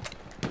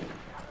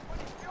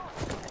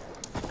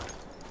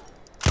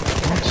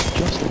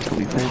 Justin's got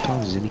me 4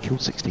 times and he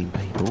killed 16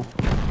 people.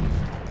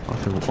 I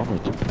feel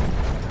honoured.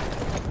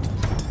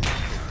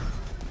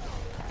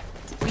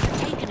 We have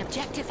taken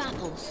objective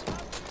apples.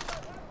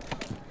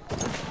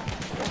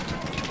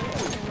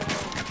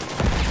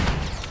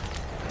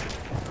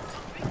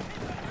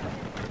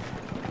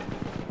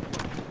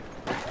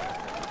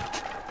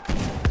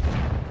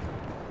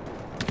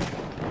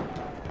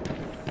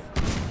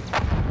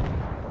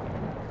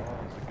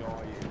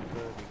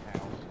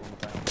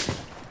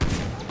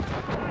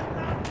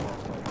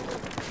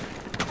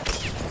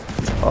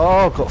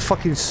 oh, got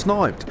fucking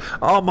sniped.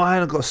 Oh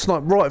man, I got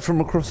sniped right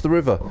from across the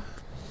river.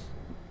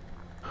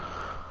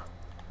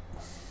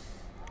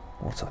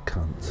 What a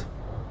cunt.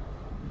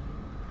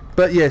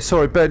 But yeah,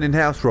 sorry, burning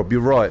house, Rob.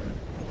 You're right.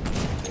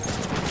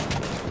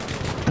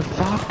 The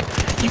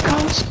fuck? You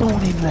can't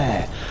spawn in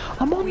there!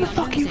 I'm on We the are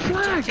fucking losing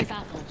flag! objective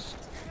apples.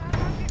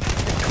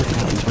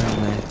 He's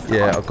round there.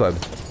 Yeah, I've got him.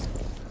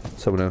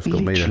 Someone else got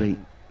me there. Literally,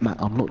 Matt,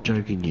 I'm not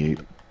joking you.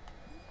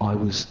 I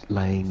was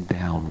laying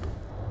down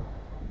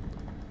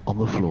on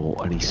the floor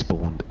and he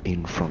spawned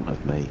in front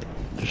of me.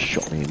 Just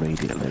shot me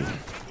immediately.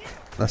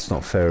 That's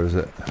not fair, is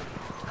it?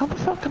 How the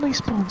fuck can they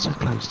spawn so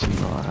close to you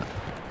like that?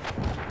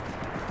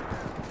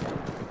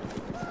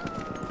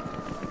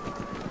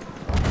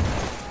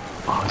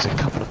 Oh, there's a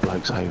couple of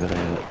blokes over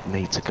there that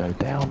need to go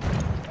down.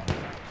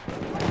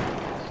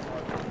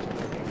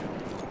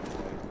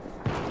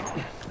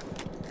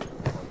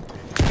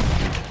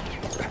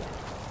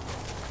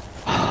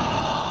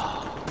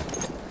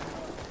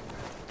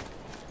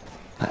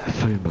 That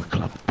Fuma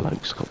Club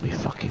bloke's got me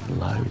fucking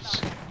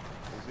loads.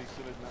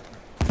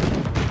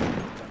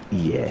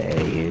 Yeah,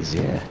 he is,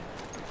 yeah.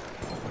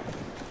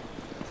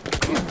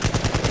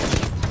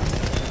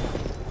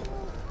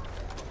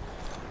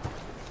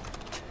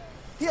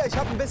 Hier, ich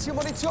habe ein bisschen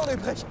Munition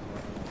übrig.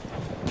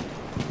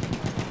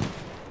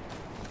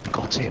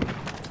 Got him.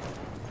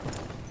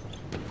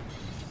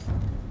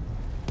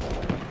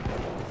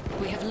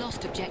 We have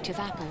lost objective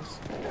apples.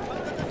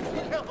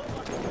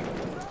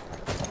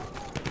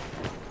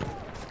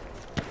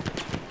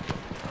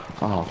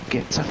 Oh,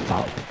 get to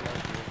fuck.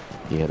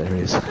 Yeah, there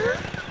is. I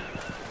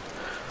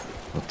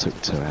took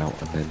 2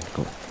 out and then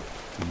got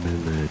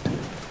murdered.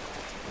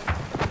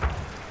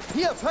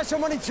 Hier, frische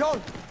Munition.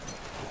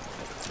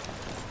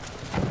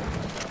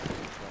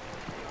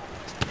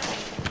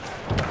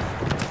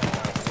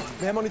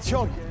 Mehr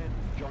Munition.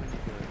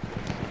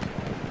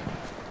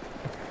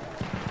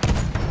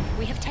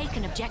 We have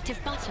taken objective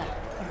butter.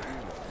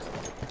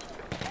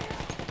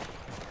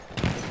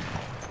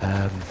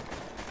 No,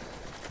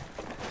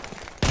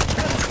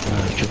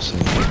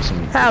 Jocelyn.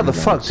 How the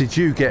fuck did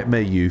you get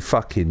me, you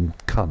fucking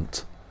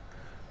cunt?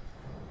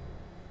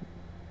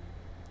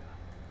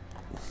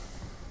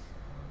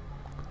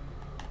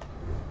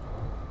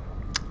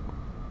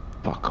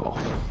 Fuck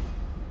off.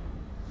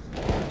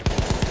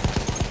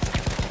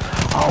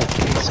 Oh,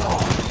 piss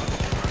off.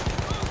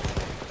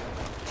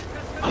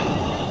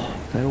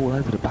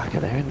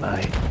 back of there, isn't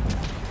they?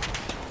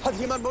 Hat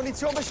jemand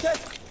Munition bestellt?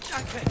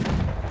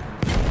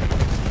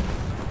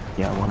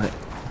 Yeah, I want it.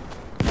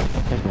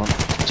 Here's 1,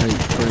 2,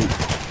 3.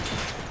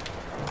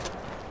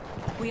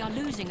 We are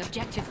losing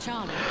objective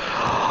Charlie.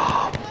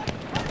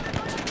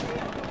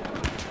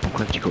 I'm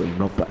glad you got him,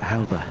 Rob, but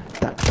how that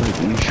bloke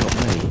that you shot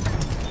me?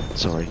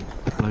 Sorry,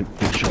 the bloke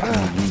that shot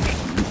me,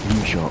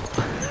 you shot.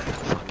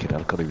 Fucking hell,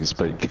 I can't even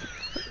speak.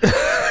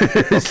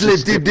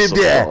 Slip dip dip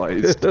yeah.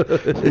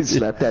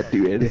 Slap that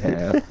dude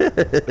anyhow.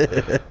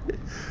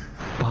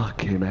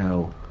 Fucking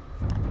hell.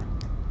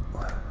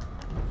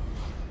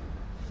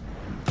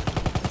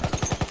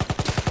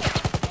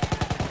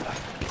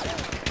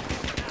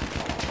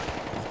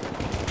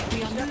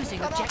 We are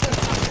losing objective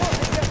Charlie.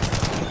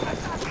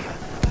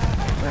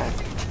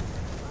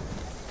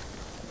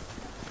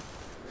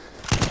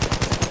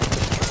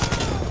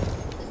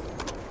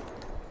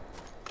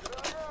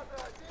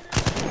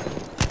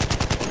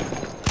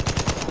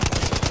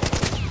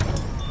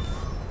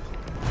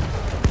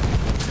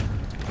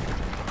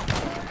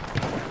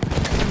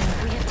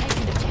 We have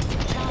taken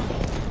objective Charlie.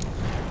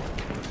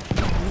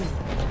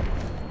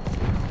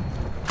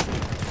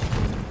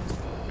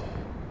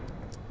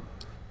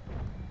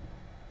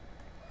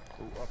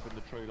 Oh, up in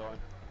the tree line.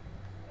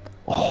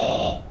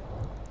 Oh,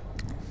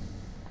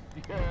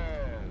 Yes!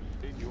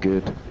 In your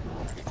good.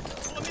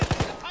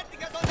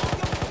 Feindlicher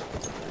Soldat!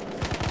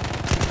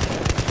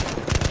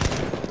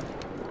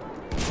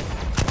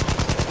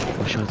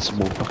 Wish I had some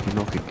more fucking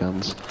rocket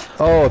guns.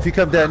 Oh, if you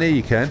come down here,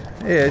 you can.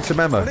 Yeah, it's some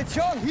ammo.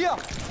 Munition, hier!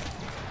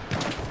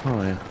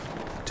 Oh yeah.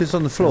 Just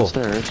on the floor.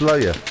 Downstairs. Below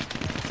you.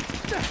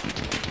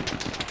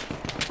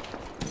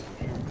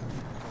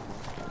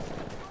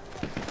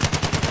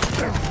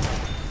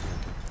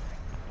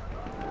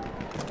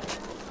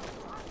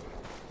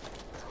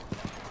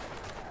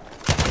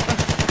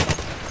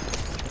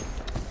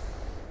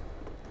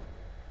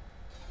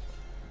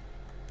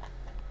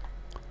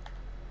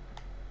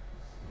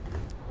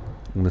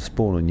 I'm gonna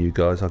spawn on you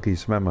guys. I'll give you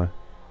some ammo.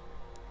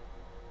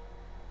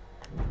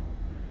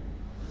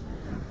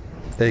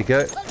 There you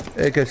go.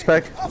 There you go,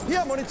 Spag.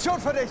 Hier, Munition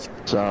für dich!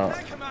 So,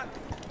 Danke, Mann!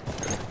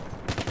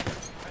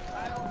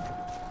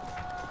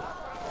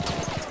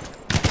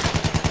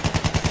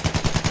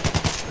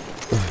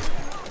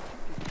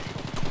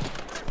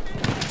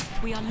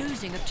 We are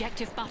losing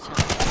objective butter. We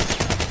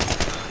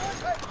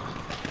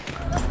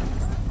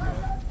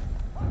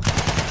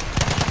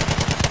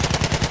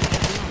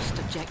have lost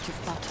objective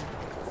butter.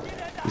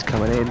 he's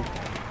coming in.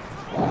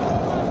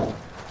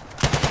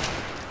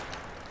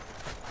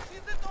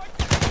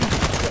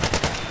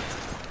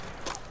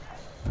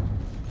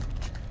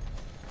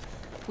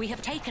 We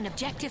have taken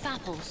objective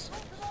apples.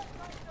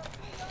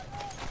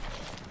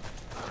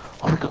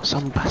 Oh, we've got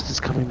some bastards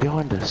coming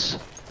behind us.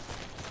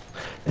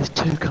 There's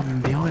 2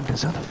 coming behind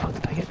us. How the fuck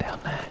did they get down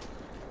there?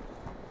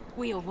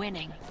 We are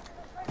winning.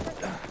 Yeah,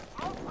 that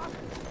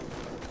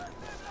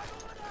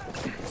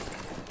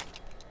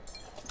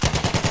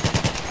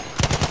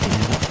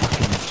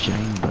fucking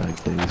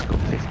Janeberg dude's got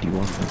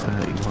 51 for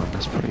 31.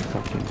 That's pretty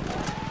fucking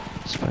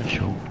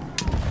special.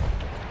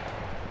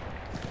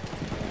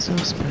 So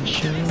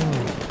special.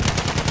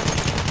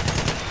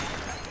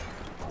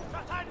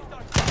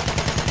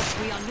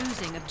 We are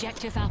losing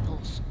objective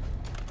apples.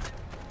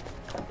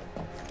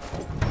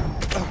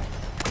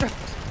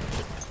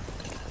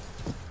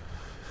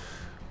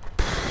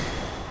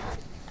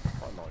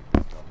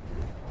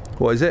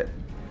 What is it?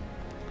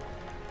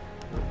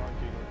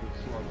 1900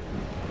 slug.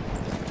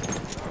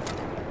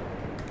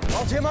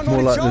 Braucht jemand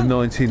More like the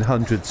Munition?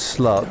 1900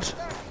 slut.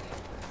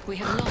 We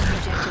have lost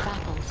objective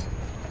apples.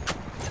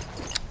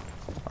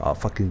 Oh, I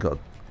fucking got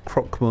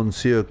Croque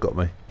Monsieur got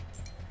me.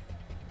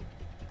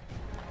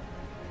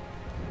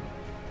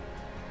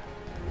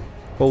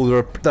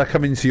 Oh, they're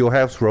coming to your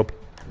house, Rob.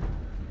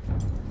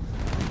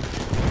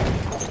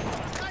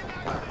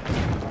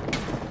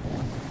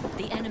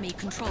 The enemy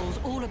controls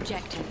all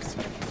objectives.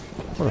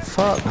 What the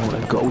fuck? Oh,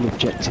 they've got all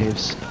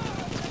objectives.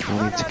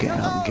 I need to get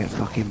out and get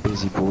fucking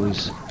busy,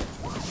 boys.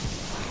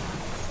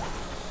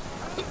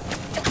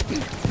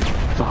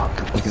 Fuck,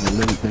 they're gonna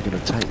loot, they're gonna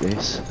take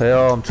this. They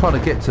are. I'm trying to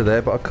get to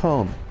there, but I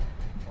can't.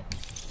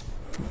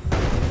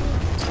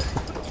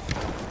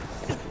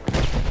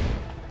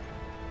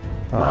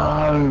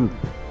 No!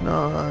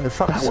 No,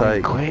 fuck's That went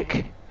sake.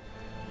 quick.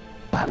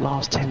 That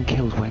last 10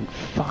 kills went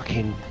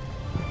fucking...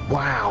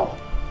 Wow!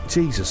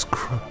 Jesus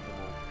Christ.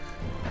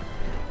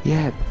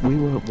 Yeah, we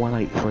were at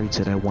 183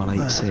 to their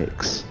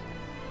 186.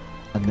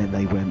 And then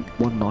they went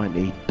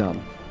 190,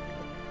 done.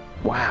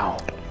 Wow!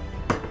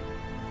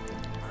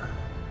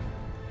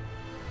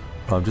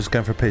 I'm just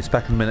going for a piss.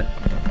 Back in a minute.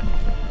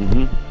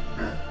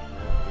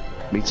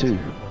 Me too.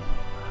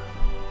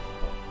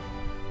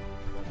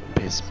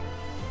 Piss.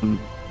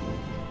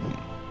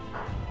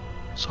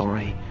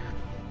 Sorry.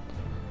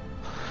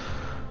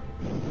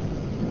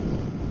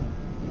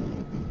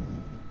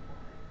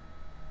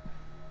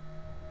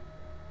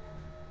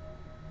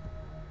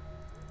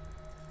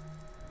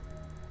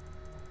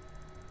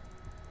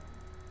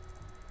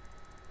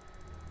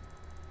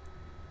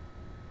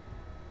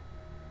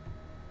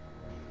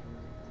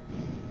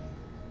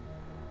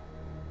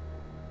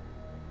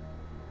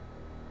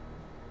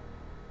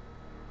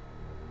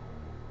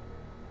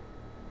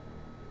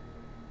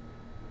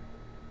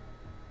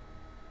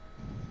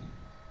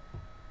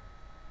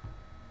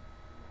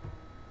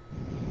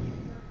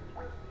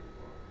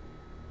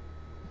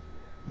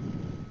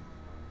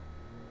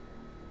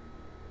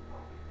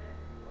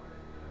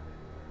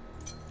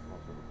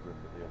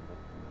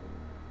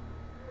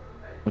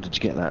 Or did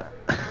you get that?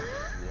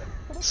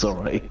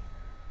 Sorry.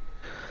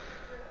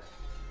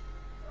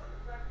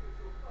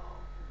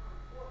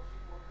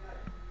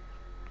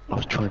 I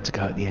was trying to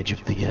go at the edge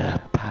of the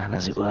pan,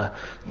 as it were,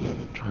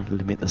 trying to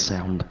limit the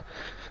sound.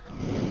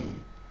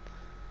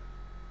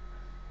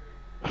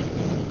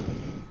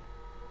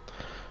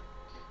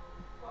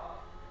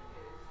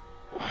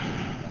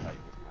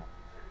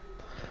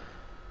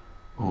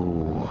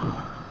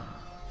 Oh,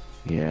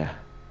 yeah.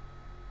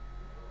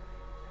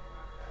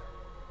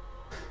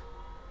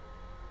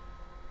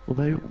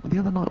 Although the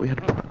other night we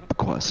had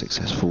quite a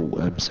successful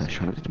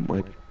session, didn't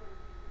we?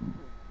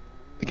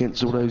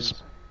 Against all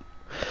those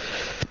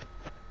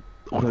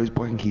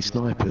wanky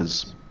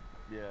snipers.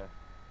 Yeah.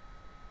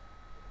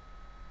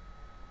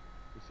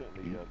 We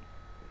certainly all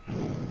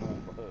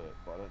hurt,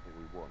 but I don't think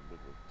we won, did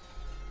we?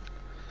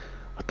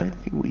 I don't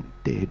think we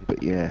did,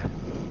 but yeah.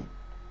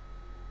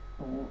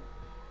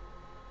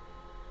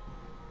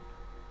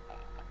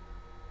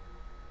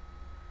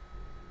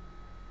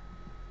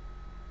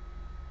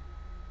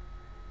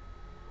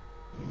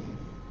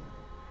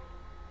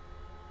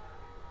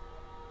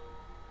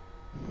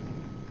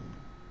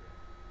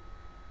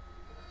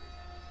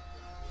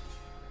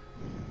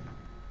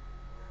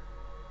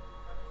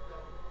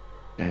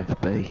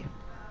 FB.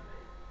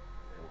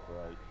 Oh,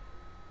 great.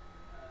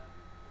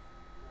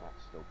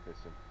 That's still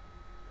pissing.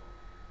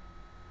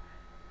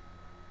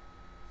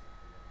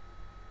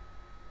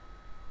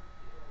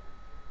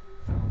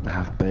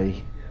 Have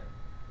B.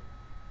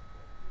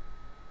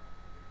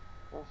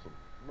 Awesome.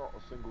 Not a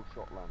single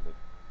shot landed.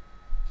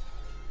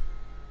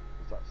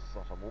 Because that's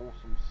such an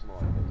awesome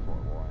sniper, that's what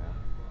I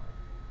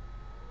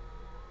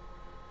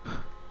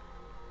am.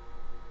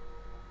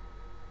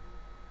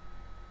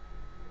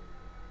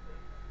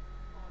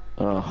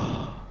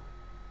 Oh.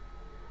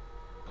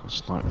 Got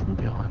sniped from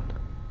behind.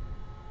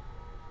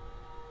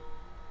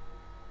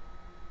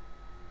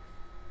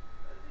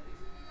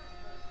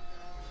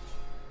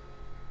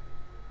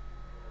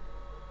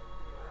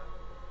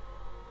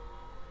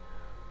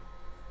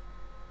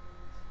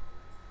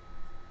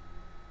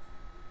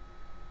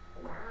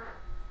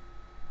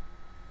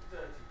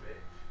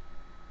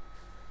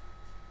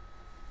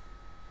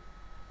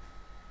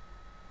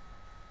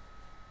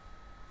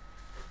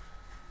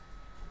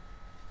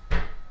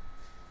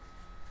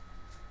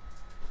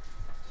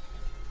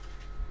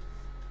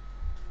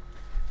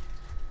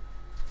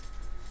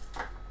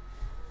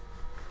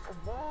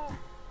 Oh,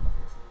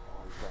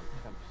 he's on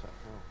 10%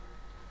 now.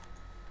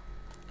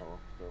 Oh, well,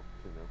 still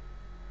 2-0.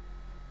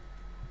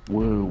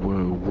 Whoa,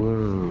 whoa,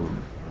 whoa.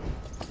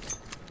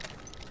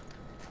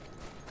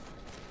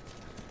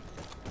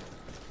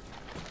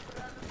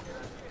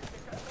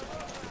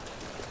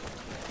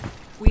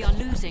 We are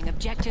losing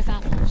objective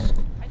apples.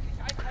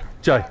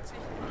 Jay.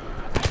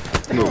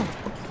 Look,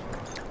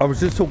 I was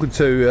just talking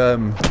to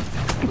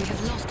We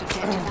have lost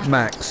objective apples.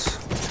 Max,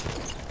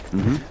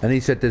 and he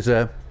said there's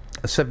a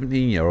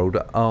 17-year-old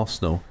at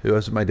Arsenal who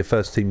hasn't made a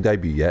first team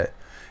debut yet.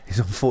 He's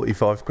on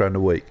 45 grand a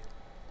week.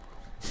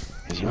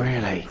 Is he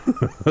really?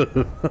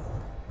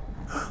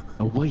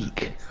 A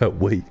week? A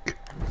week.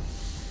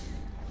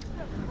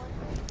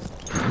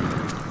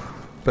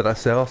 But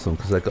that's Arsenal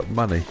because they've got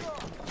money.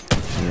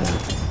 Yeah.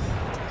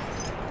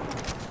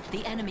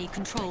 The enemy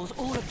controls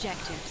all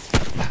objectives.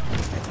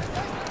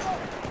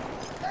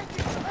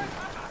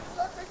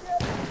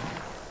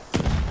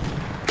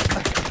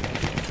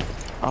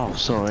 Oh,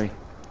 sorry.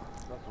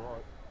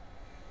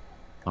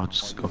 That's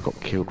right. I got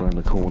killed round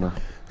the corner.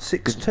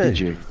 6-2. Did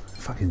you?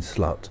 Fucking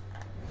slut.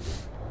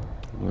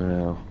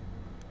 Well,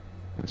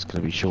 it's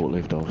going to be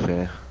short-lived, I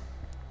fear.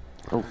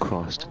 Oh,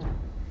 Christ.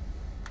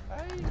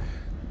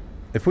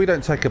 If we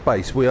don't take a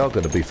base, we are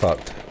going to be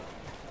fucked.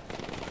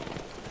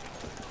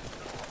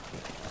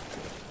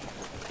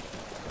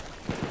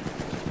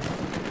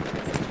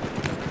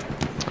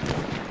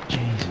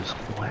 Jesus,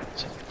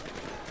 what?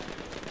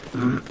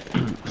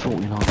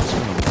 49 as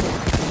well.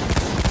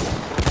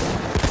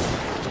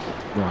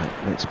 Right,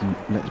 let's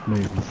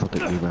move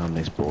methodically around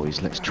this,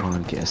 boys. Let's try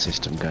and get a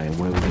system going.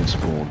 Where are we going to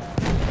spawn?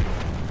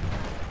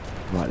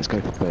 Right, let's go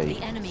for B.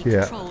 The enemy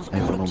Yeah. controls all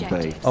Everyone on B.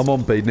 objectives. I'm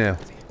on B now.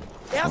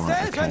 Erste Right,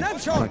 Hilfe, okay. nimm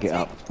schon! Plug it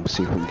up. We'll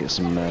see if we can get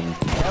some.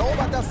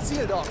 Erobert das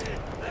Ziel dort!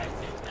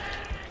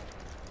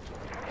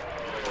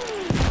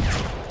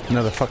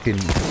 Another fucking...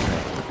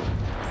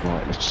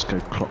 Right, let's just go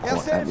clockwise,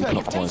 Erste Hilfe. We have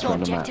anti-clockwise taken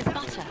around the map. objective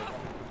butter.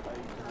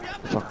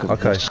 Fuck 'em,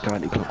 Okay. let's just go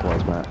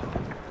anti-clockwise, Matt.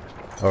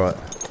 Alright.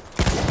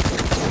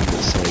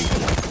 Let's see.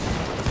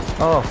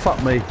 Oh,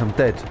 fuck me. I'm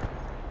dead.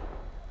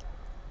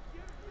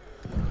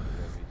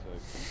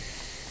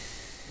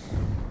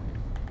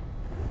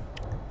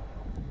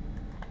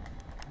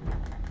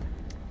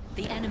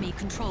 The enemy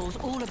controls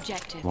all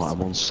objectives. Right,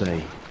 I'm on C.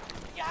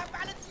 Wir haben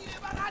alle Ziele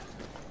überrannt!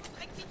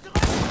 Bringt sie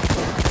zurück!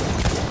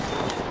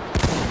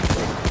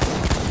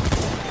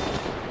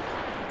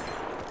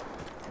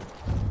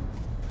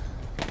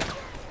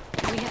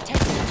 We have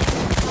taken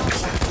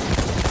objective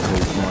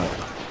Cool, right.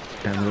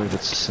 Down the river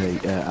to C,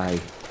 A.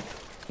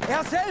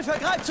 Erste Hilfe,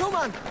 greif zu,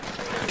 Mann!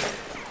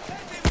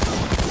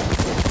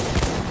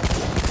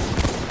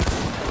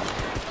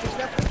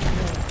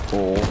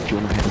 Or do you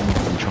want to head them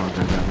off and try and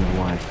go down the other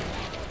way?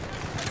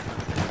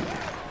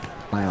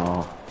 They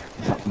are.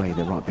 Fuck me,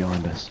 they're right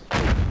behind us.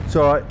 It's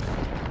alright.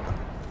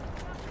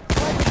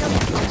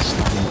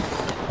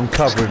 I'm At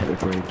covering. the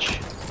bridge.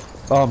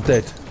 Oh, I'm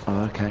dead.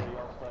 Oh, okay.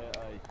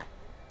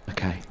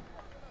 Okay.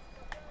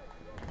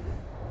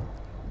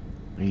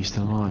 Are you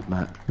still alive,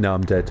 Matt? No,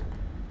 I'm dead.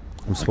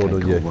 I'm spawned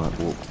Okay, on you. cool, right,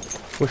 well,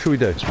 What should we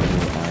do?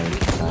 Objective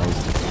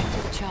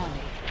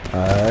Charlie.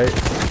 Alright.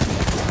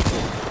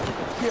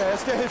 Hier,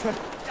 erste Hilfe.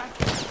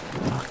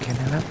 fucking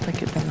hell, how did they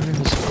get down there in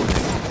the school?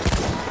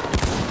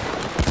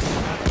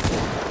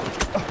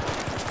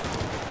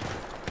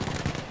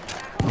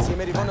 Sieh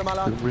mir die Wunde mal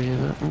The an.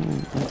 river.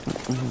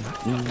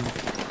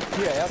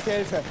 Hier, erste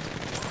Hilfe.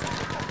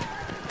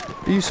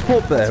 You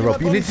support there,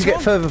 Rob. You need to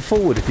get further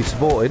forward if you're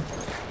supporting.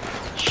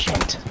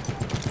 Shit.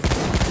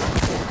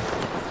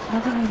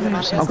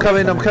 I'm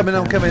coming.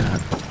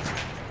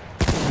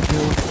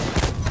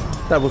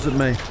 That wasn't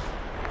me.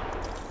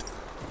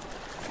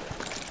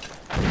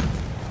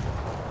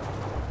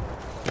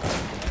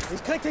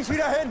 Ich krieg dich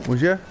wieder hin.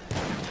 Was you?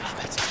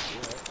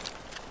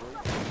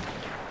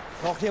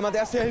 Braucht jemand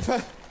erste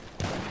Hilfe?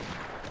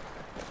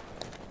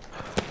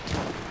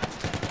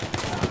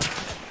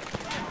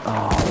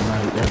 Oh,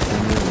 mate, they're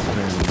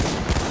really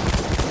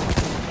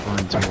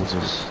flying towards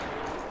us.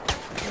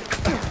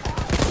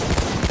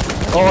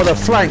 Oh, they're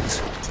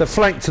flanked. They're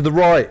flanked to the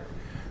right.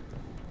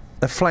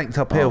 They're flanked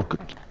uphill. Oh,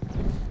 good.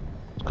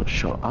 Got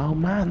shot. Oh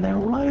man, they're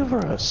all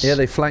over us. Yeah,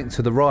 they flanked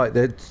to the right.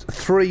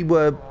 Three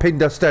were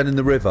pinned us down in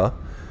the river.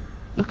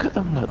 Look at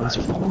them, look, there's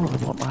 4 of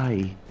them on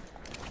A.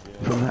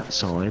 From that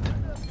side.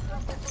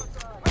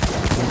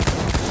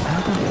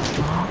 How the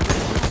fuck?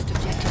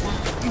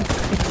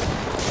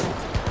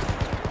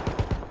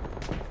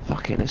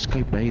 Fuck it, let's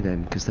go B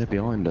then, because they're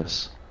behind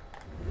us.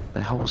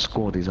 Their whole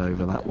squad is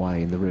over that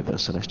way in the river,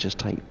 so let's just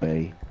take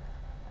B.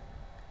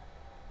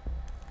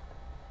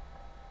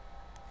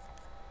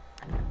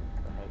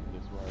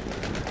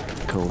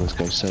 Cool, let's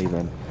go C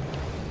then.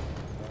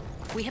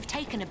 We have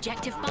taken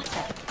objective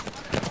butter.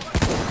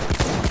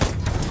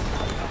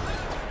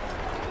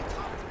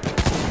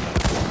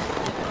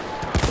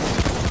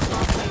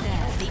 Halfway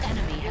there, the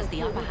enemy has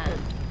the upper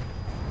hand.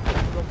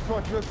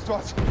 Dort,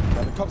 dort.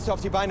 Damit kommst du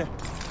auf die Beine.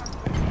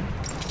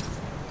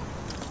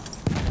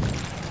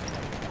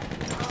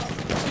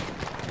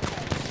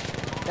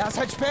 Da ist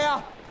ein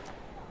Speer.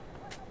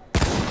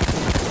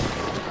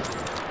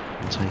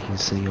 I'm taking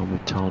C on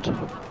with Todd.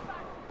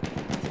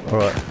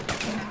 Alright.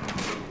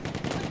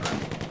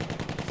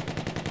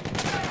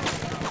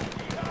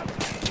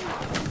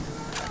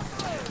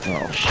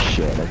 Oh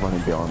shit, they're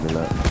running behind me,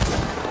 look.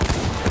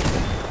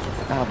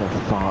 How the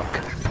fuck?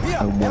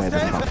 And where the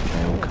fuck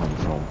they all come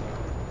from?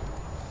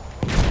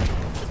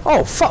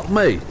 Oh, fuck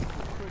me.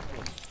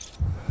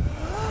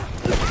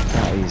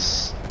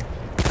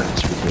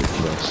 That's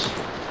ridiculous.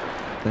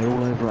 They're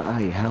all over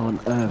at A. How on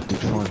earth did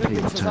 5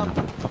 people turn up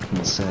at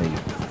fucking C?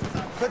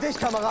 Für dich,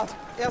 Kamerad.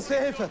 Erste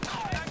Hilfe.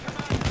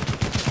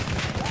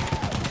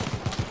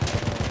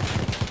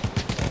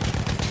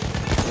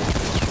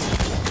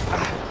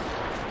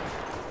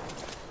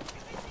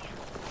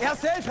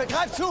 Erste Hilfe,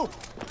 greif zu!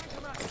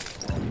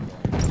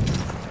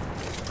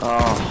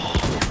 Oh.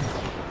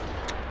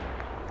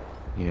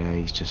 Yeah,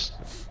 he's just...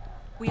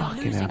 We are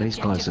Fucking losing hell, these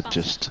guys objective are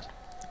butter. just...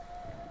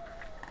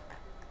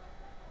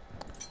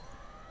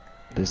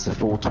 There's the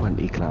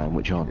 420 clan,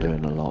 which aren't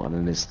doing a lot, and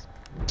then there's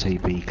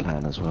TB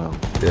clan as well.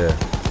 Yeah.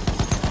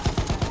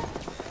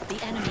 The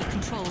enemy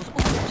controls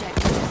all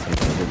objectives. They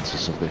convince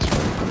us of this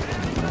very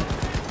quickly, you know.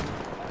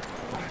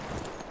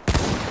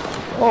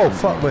 Oh,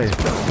 fuck me.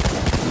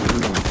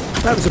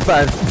 That was a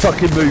bad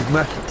fucking move,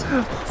 man.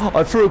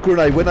 I threw a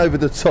grenade, went over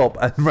the top,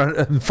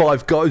 and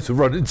 5 guys were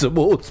running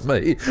towards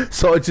me.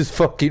 So I just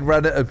fucking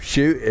ran at them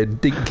shooting,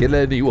 didn't kill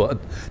anyone.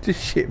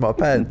 Just shit my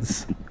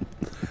pants.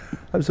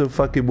 That was the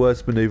fucking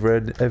worst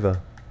manoeuvre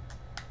ever.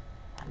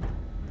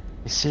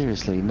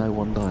 Seriously, no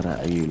one died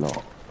out of you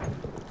lot.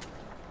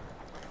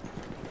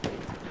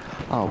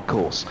 Oh, of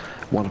course.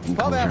 One of them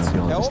comes around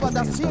behind us and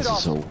does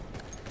us all.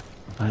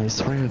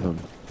 There's 3 of them.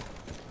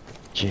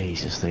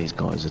 Jesus, these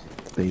guys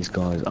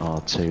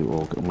are too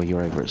organ. Well,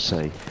 you're over at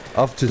C.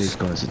 I've These just...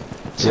 guys are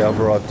Yeah, I've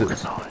arrived at...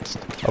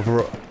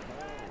 organised.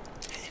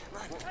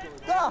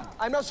 Da,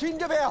 ein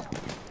Maschinengewehr.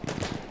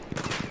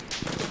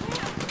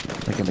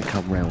 They're going to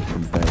come round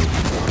from B. Here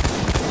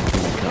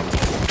they come.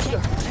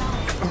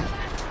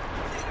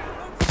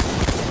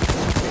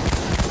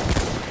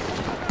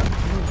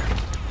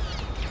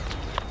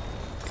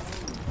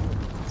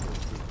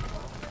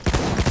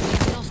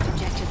 We've lost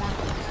objective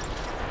apples.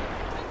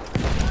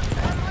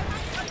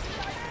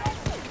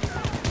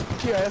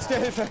 Hier, erste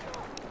Hilfe.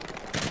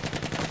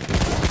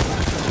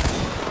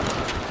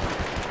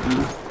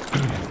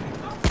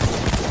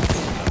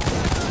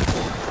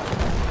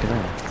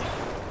 Genau.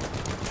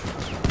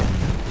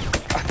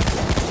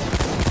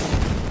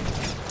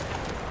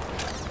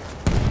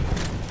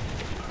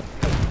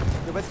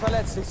 Du bist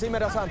verletzt, ich sehe mir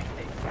das an.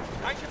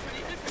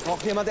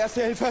 Braucht jemand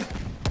erste Hilfe?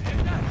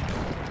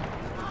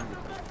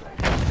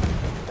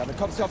 Damit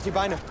kommst du auf die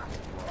Beine.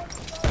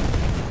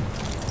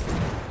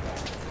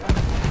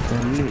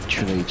 They're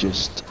literally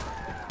just...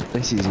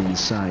 This is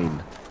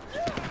insane.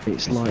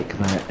 It's like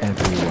that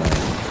everywhere.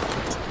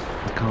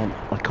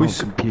 I can't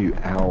compute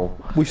how...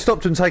 We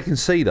stopped them taking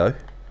C though.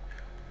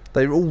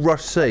 They all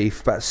rushed C,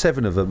 about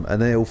 7 of them,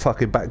 and they all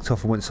fucking backed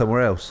off and went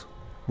somewhere else.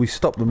 We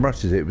stopped them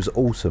rushing it, it was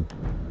awesome.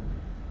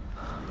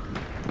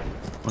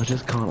 I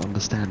just can't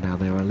understand how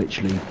there are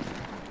literally...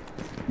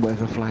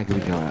 Whatever flag we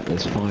go at,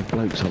 there's 5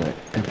 blokes on it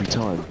every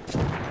time.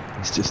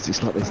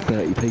 It's like there's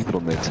 30 people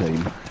on their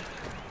team.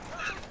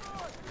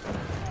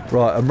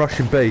 Right, I'm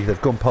rushing B,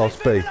 they've gone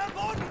past B.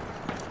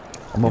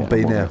 I'm on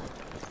B now.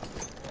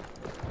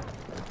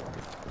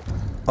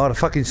 Oh, the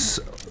fucking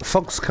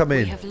fog's come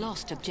We in. have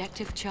lost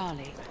objective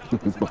Charlie.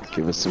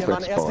 Give us some Hier,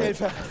 Mann, Erste respite.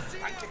 Hilfe.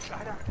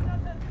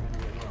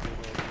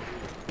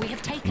 We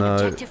have taken No.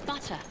 objective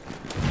butter.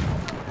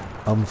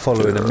 I'm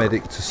following a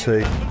medic to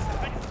see.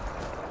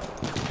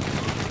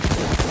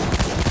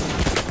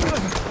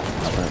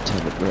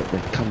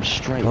 They come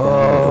straight.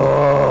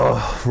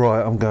 Oh,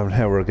 right, I'm going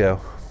Hellrogel.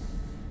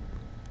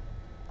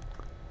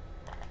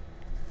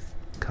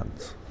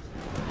 Cunts.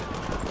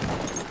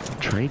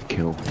 Trade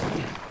kill.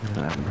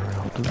 Granate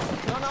raus.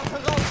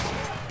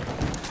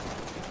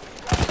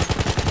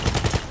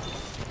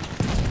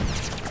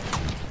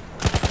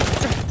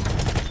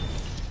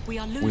 We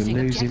are We're losing losing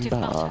objective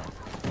butter. butter.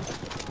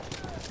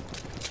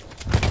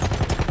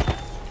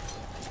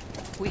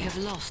 We have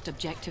lost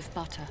objective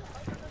butter.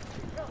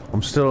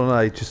 I'm still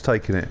on A, just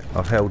taking it.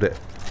 I've held it.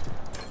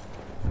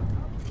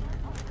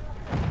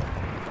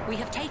 We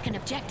have taken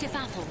objective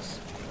apples.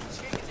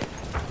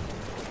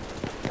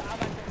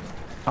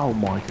 Oh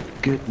my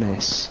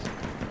goodness.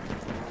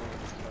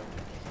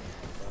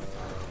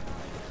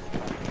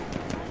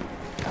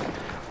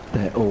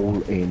 They're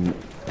all in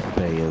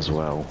B as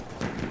well.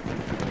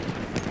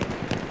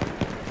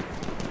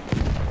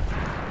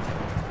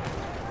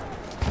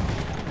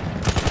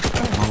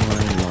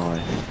 My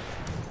life.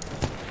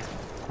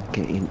 I'm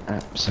getting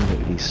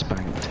absolutely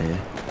spanked here.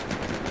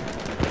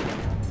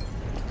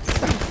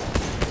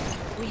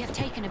 We have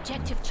taken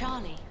objective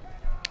Charlie.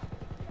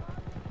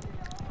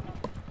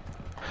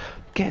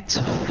 Get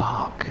to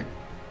fuck.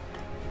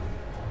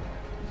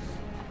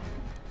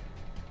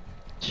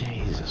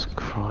 Jesus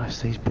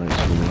Christ, these blokes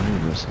are all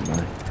over us, aren't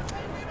they?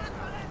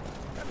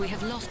 We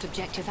have lost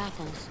objective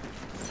apples. We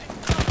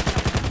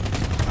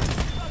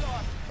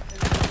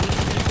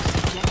have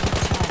lost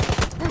objective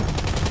Charlie.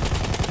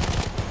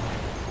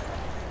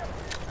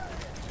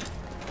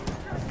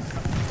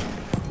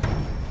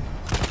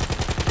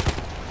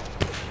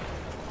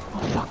 Oh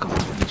fuck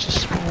off, we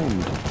just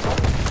spawned.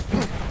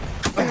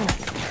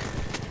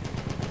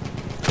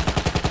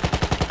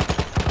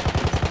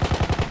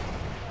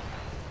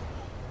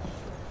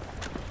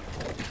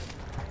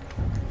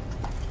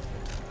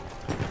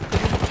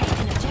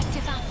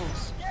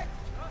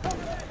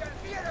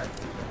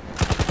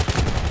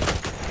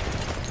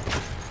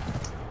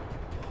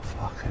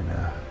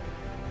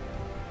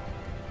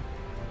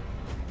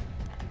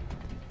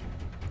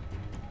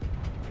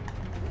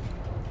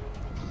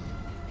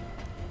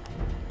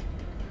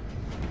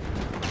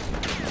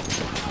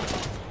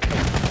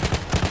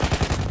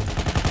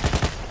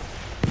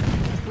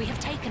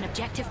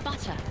 Objective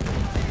butter.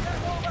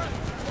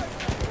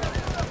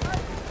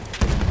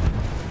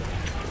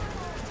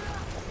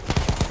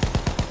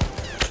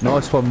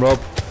 Nice one, Rob.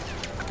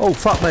 Oh,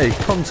 fuck me.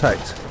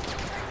 Contact.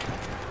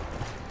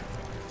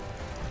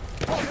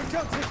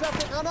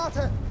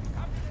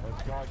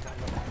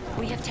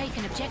 We have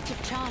taken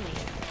objective Charlie.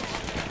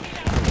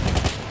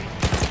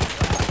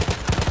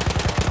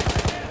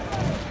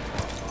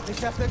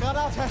 Ich werfe eine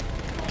Granate.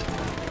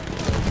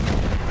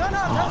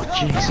 Oh,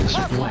 Jesus,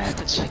 Lost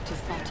what?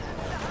 objective butter.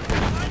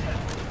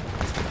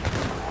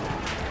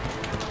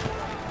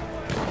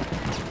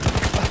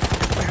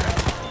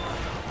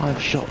 I've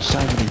shot so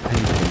many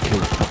people and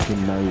killed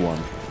fucking no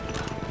one.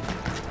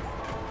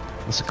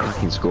 That's a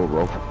cracking score,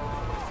 Rob.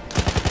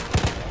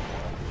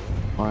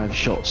 I've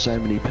shot so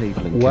many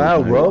people and wow,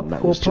 killed no Rob, one.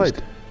 That well was played.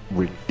 just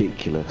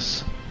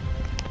ridiculous.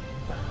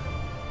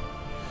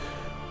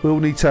 We'll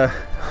need to...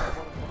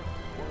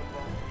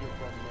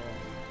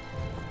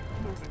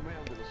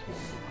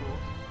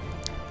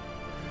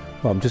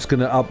 I'm just going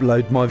to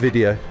upload my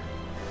video.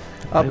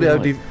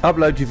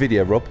 Upload your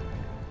video, Rob.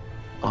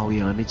 Oh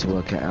yeah, I need to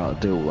work out how to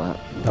do all that.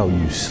 Oh,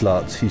 you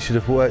sluts. You should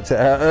have worked it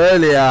out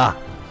earlier.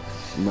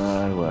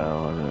 No,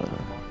 well, I don't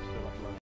know.